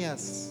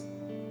Ananías: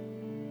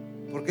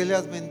 ¿por qué le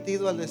has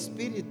mentido al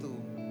Espíritu?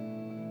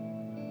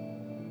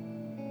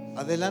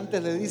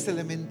 Adelante le dice: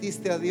 le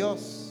mentiste a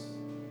Dios,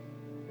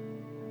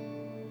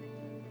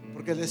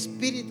 porque el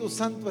Espíritu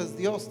Santo es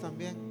Dios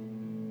también,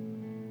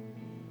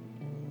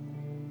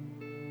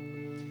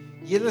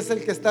 y Él es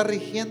el que está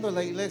rigiendo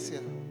la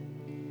iglesia.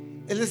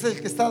 Él es el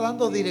que está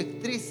dando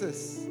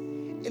directrices.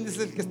 Él es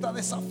el que está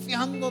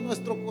desafiando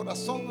nuestro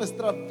corazón,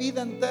 nuestra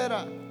vida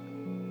entera,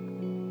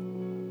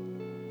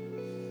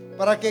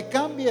 para que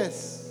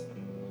cambies,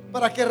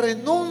 para que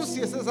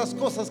renuncies a esas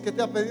cosas que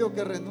te ha pedido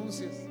que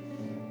renuncies,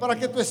 para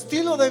que tu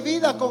estilo de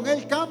vida con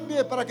Él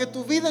cambie, para que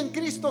tu vida en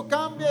Cristo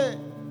cambie,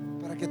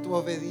 para que tu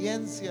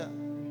obediencia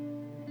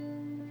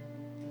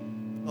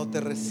no te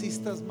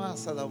resistas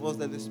más a la voz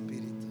del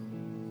Espíritu.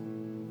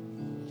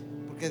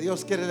 Porque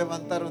Dios quiere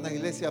levantar una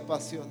iglesia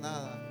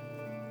apasionada,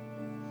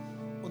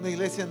 una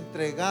iglesia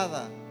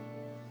entregada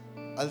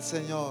al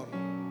Señor,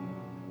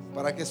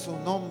 para que su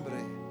nombre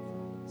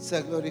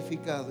sea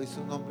glorificado y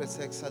su nombre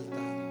sea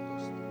exaltado.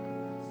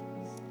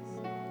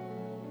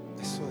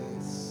 Eso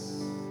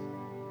es.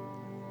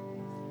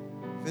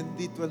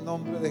 Bendito el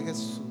nombre de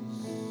Jesús.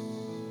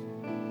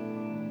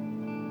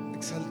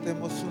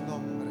 Exaltemos su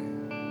nombre.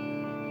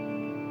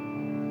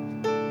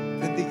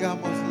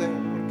 Bendigámosle,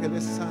 porque Él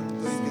es santo y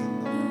digno.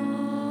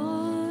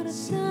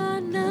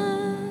 Santo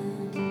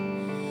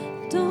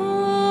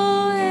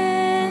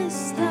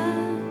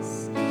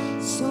estás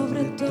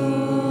sobre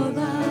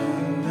toda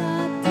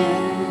la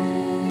tierra.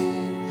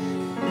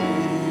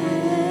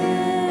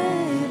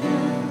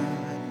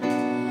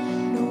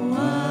 No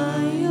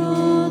hay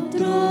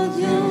otro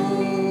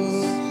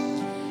Dios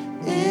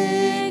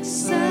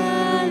exaltado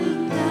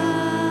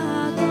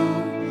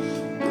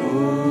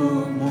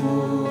como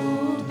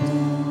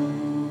tú.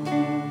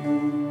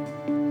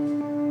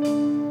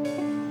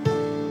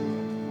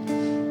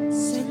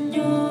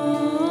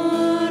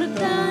 Señor,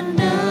 tan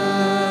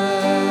alto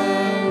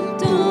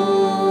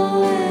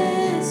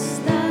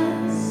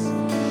estás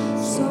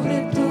sobre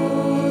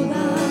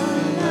toda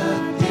la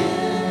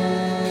tierra.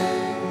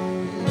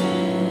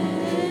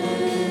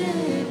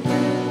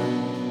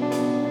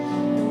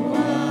 No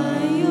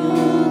hay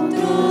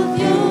otro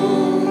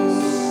Dios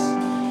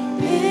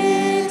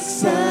exaltado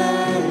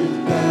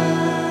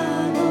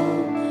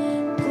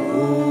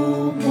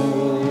como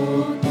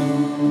tú.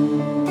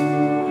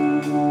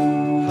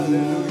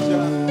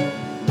 Aleluya.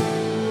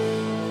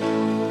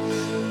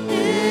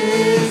 Bendito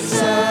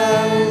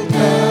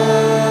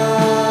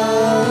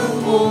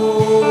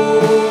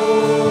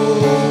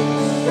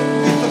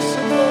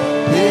su nombre.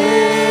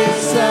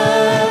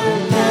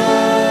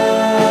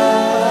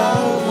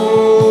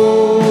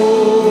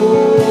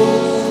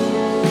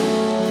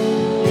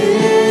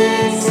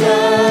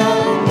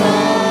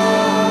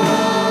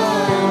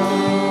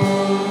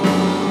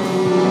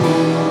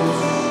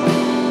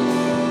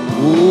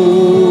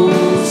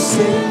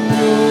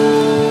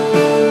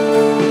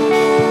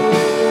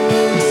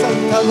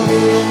 Exaltado tu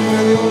nombre,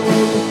 Dios.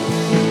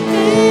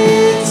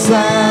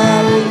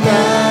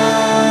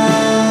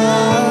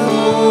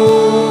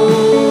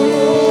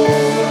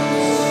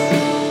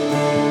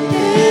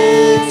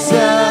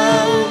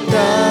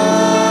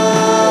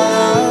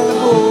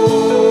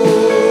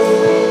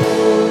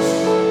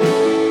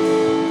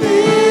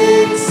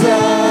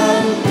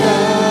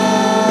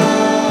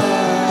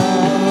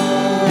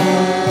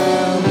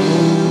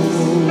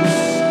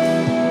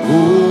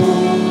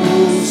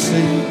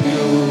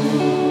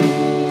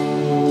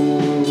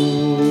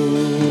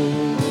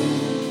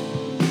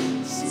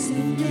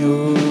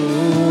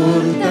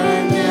 Señor,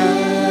 tan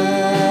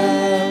alto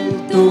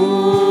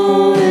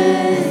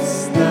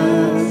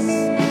estás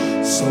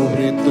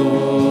sobre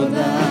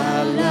toda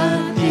la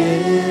tierra.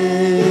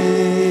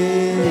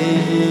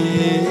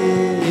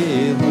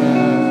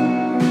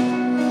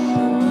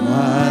 No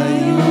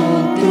hay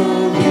otro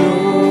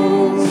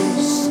Dios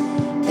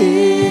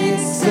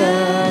exaltado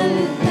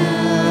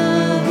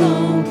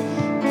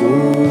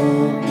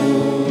como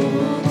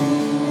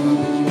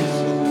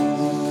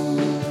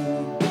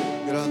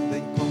Grande,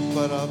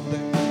 incomparable.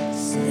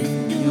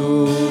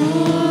 Señor,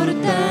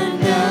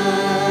 tan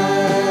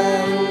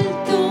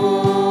alto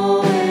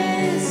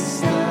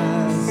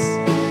estás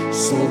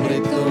sobre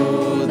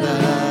toda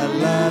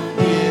la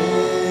tierra.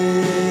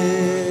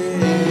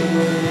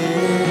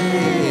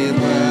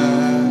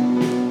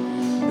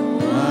 No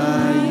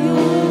hay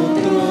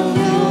otro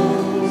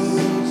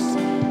Dios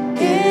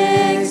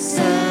exaltado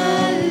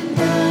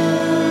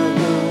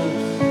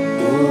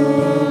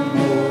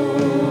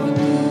como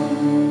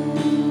tú.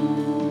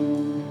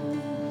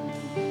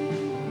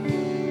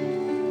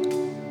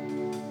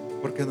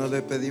 Porque no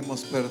le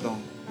pedimos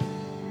perdón.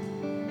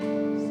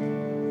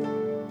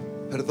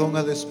 Perdón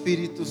al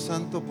Espíritu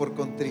Santo por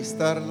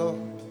contristarlo.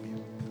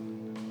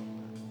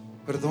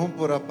 Perdón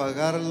por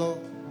apagarlo.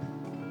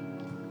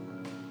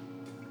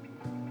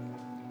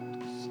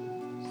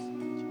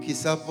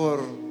 Quizá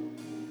por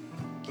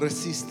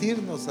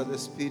resistirnos al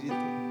Espíritu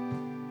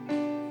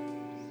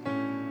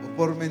o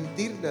por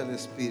mentirle al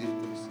Espíritu.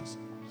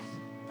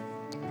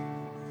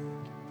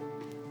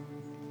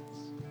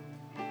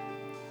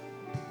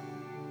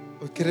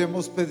 Hoy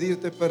queremos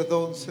pedirte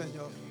perdón,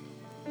 Señor,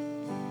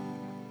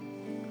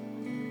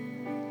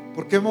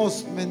 porque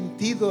hemos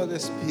mentido al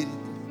Espíritu,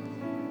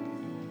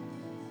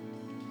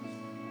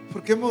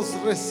 porque hemos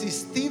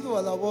resistido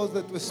a la voz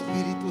de tu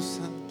Espíritu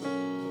Santo,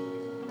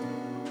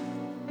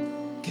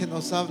 que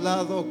nos ha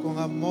hablado con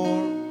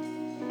amor,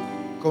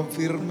 con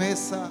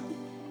firmeza,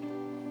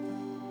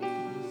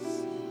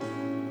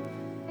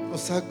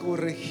 nos ha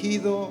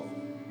corregido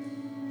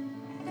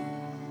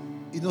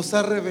y nos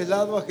ha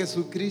revelado a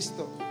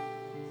Jesucristo.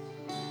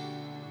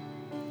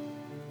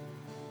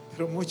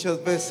 Pero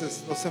muchas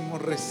veces nos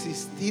hemos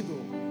resistido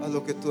a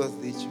lo que tú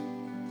has dicho.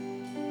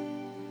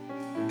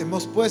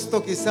 Hemos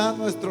puesto quizá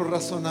nuestro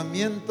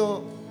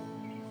razonamiento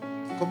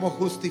como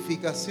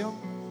justificación,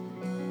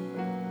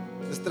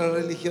 nuestra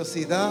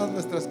religiosidad,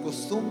 nuestras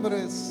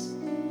costumbres,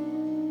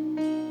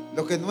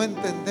 lo que no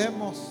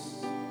entendemos.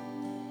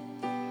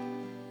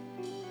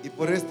 Y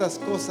por estas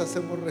cosas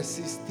hemos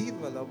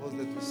resistido a la voz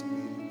de tu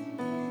Espíritu.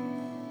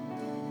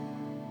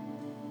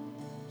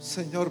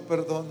 Señor,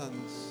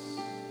 perdónanos.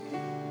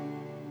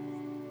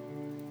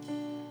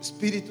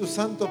 Espíritu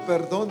Santo,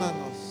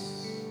 perdónanos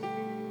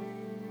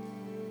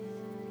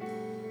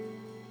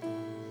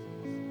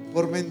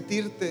por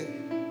mentirte,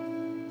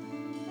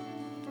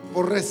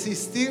 por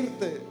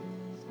resistirte,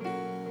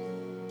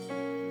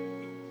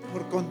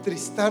 por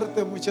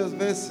contristarte muchas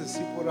veces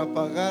y por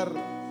apagar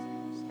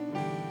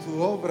tu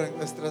obra en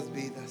nuestras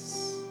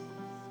vidas.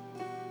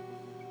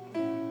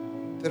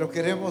 Pero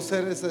queremos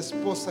ser esa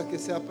esposa que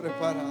se ha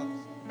preparado.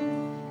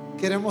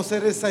 Queremos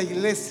ser esa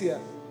iglesia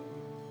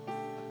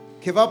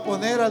que va a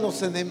poner a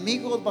los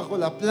enemigos bajo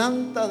la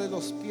planta de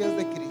los pies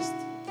de Cristo,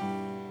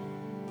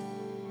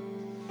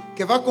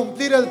 que va a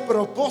cumplir el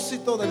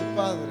propósito del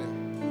Padre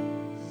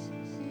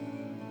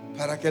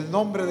para que el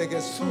nombre de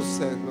Jesús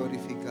sea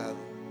glorificado.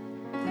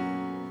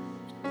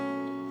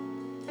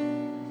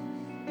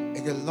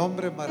 En el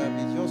nombre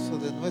maravilloso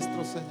de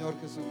nuestro Señor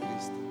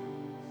Jesucristo,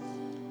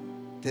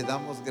 te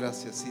damos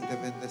gracias y te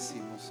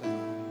bendecimos, Señor.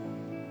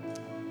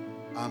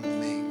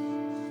 Amén.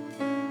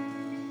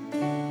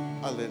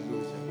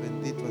 Aleluya.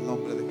 Bendito el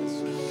nombre de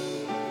Jesús.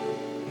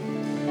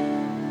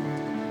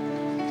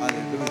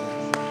 Aleluya.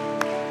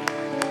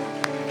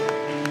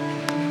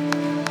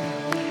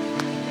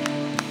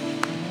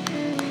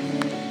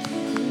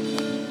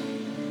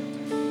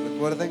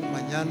 Recuerden,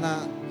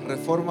 mañana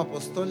Reforma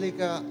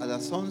Apostólica a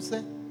las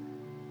 11,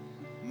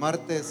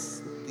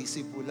 martes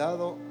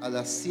discipulado a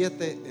las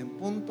 7 en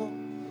punto,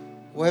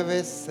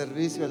 jueves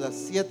servicio a las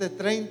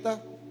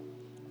 7:30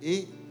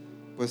 y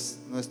pues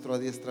nuestro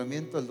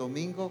adiestramiento el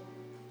domingo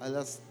a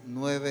las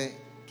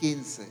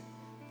 9:15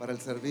 para el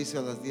servicio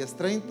a las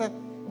 10:30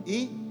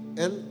 y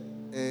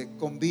el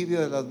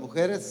convivio de las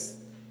mujeres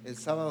el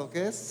sábado,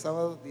 ¿qué es?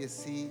 Sábado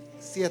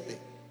 17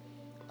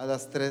 a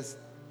las 3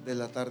 de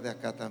la tarde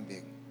acá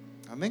también.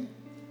 Amén.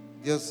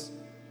 Dios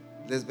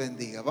les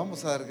bendiga.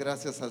 Vamos a dar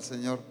gracias al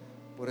Señor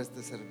por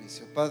este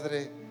servicio.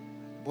 Padre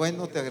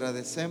bueno, te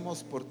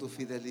agradecemos por tu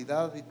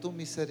fidelidad y tu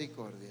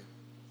misericordia.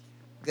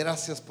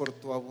 Gracias por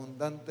tu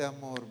abundante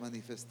amor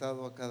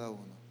manifestado a cada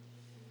uno,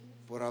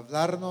 por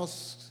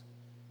hablarnos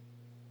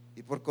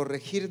y por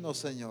corregirnos,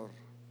 Señor,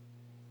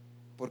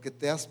 porque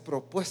te has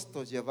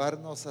propuesto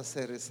llevarnos a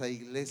ser esa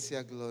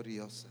iglesia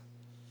gloriosa.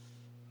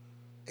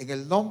 En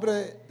el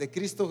nombre de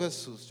Cristo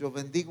Jesús, yo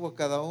bendigo a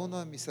cada uno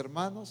de mis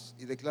hermanos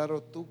y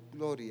declaro tu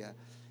gloria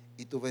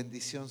y tu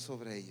bendición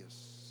sobre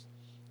ellos,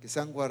 que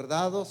sean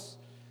guardados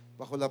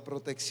bajo la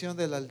protección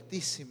del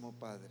Altísimo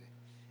Padre.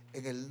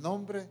 En el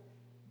nombre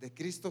de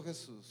Cristo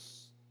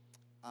Jesús.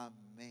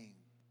 Amén.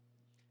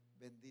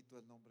 Bendito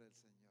el nombre del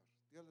Señor.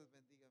 Dios les bendiga.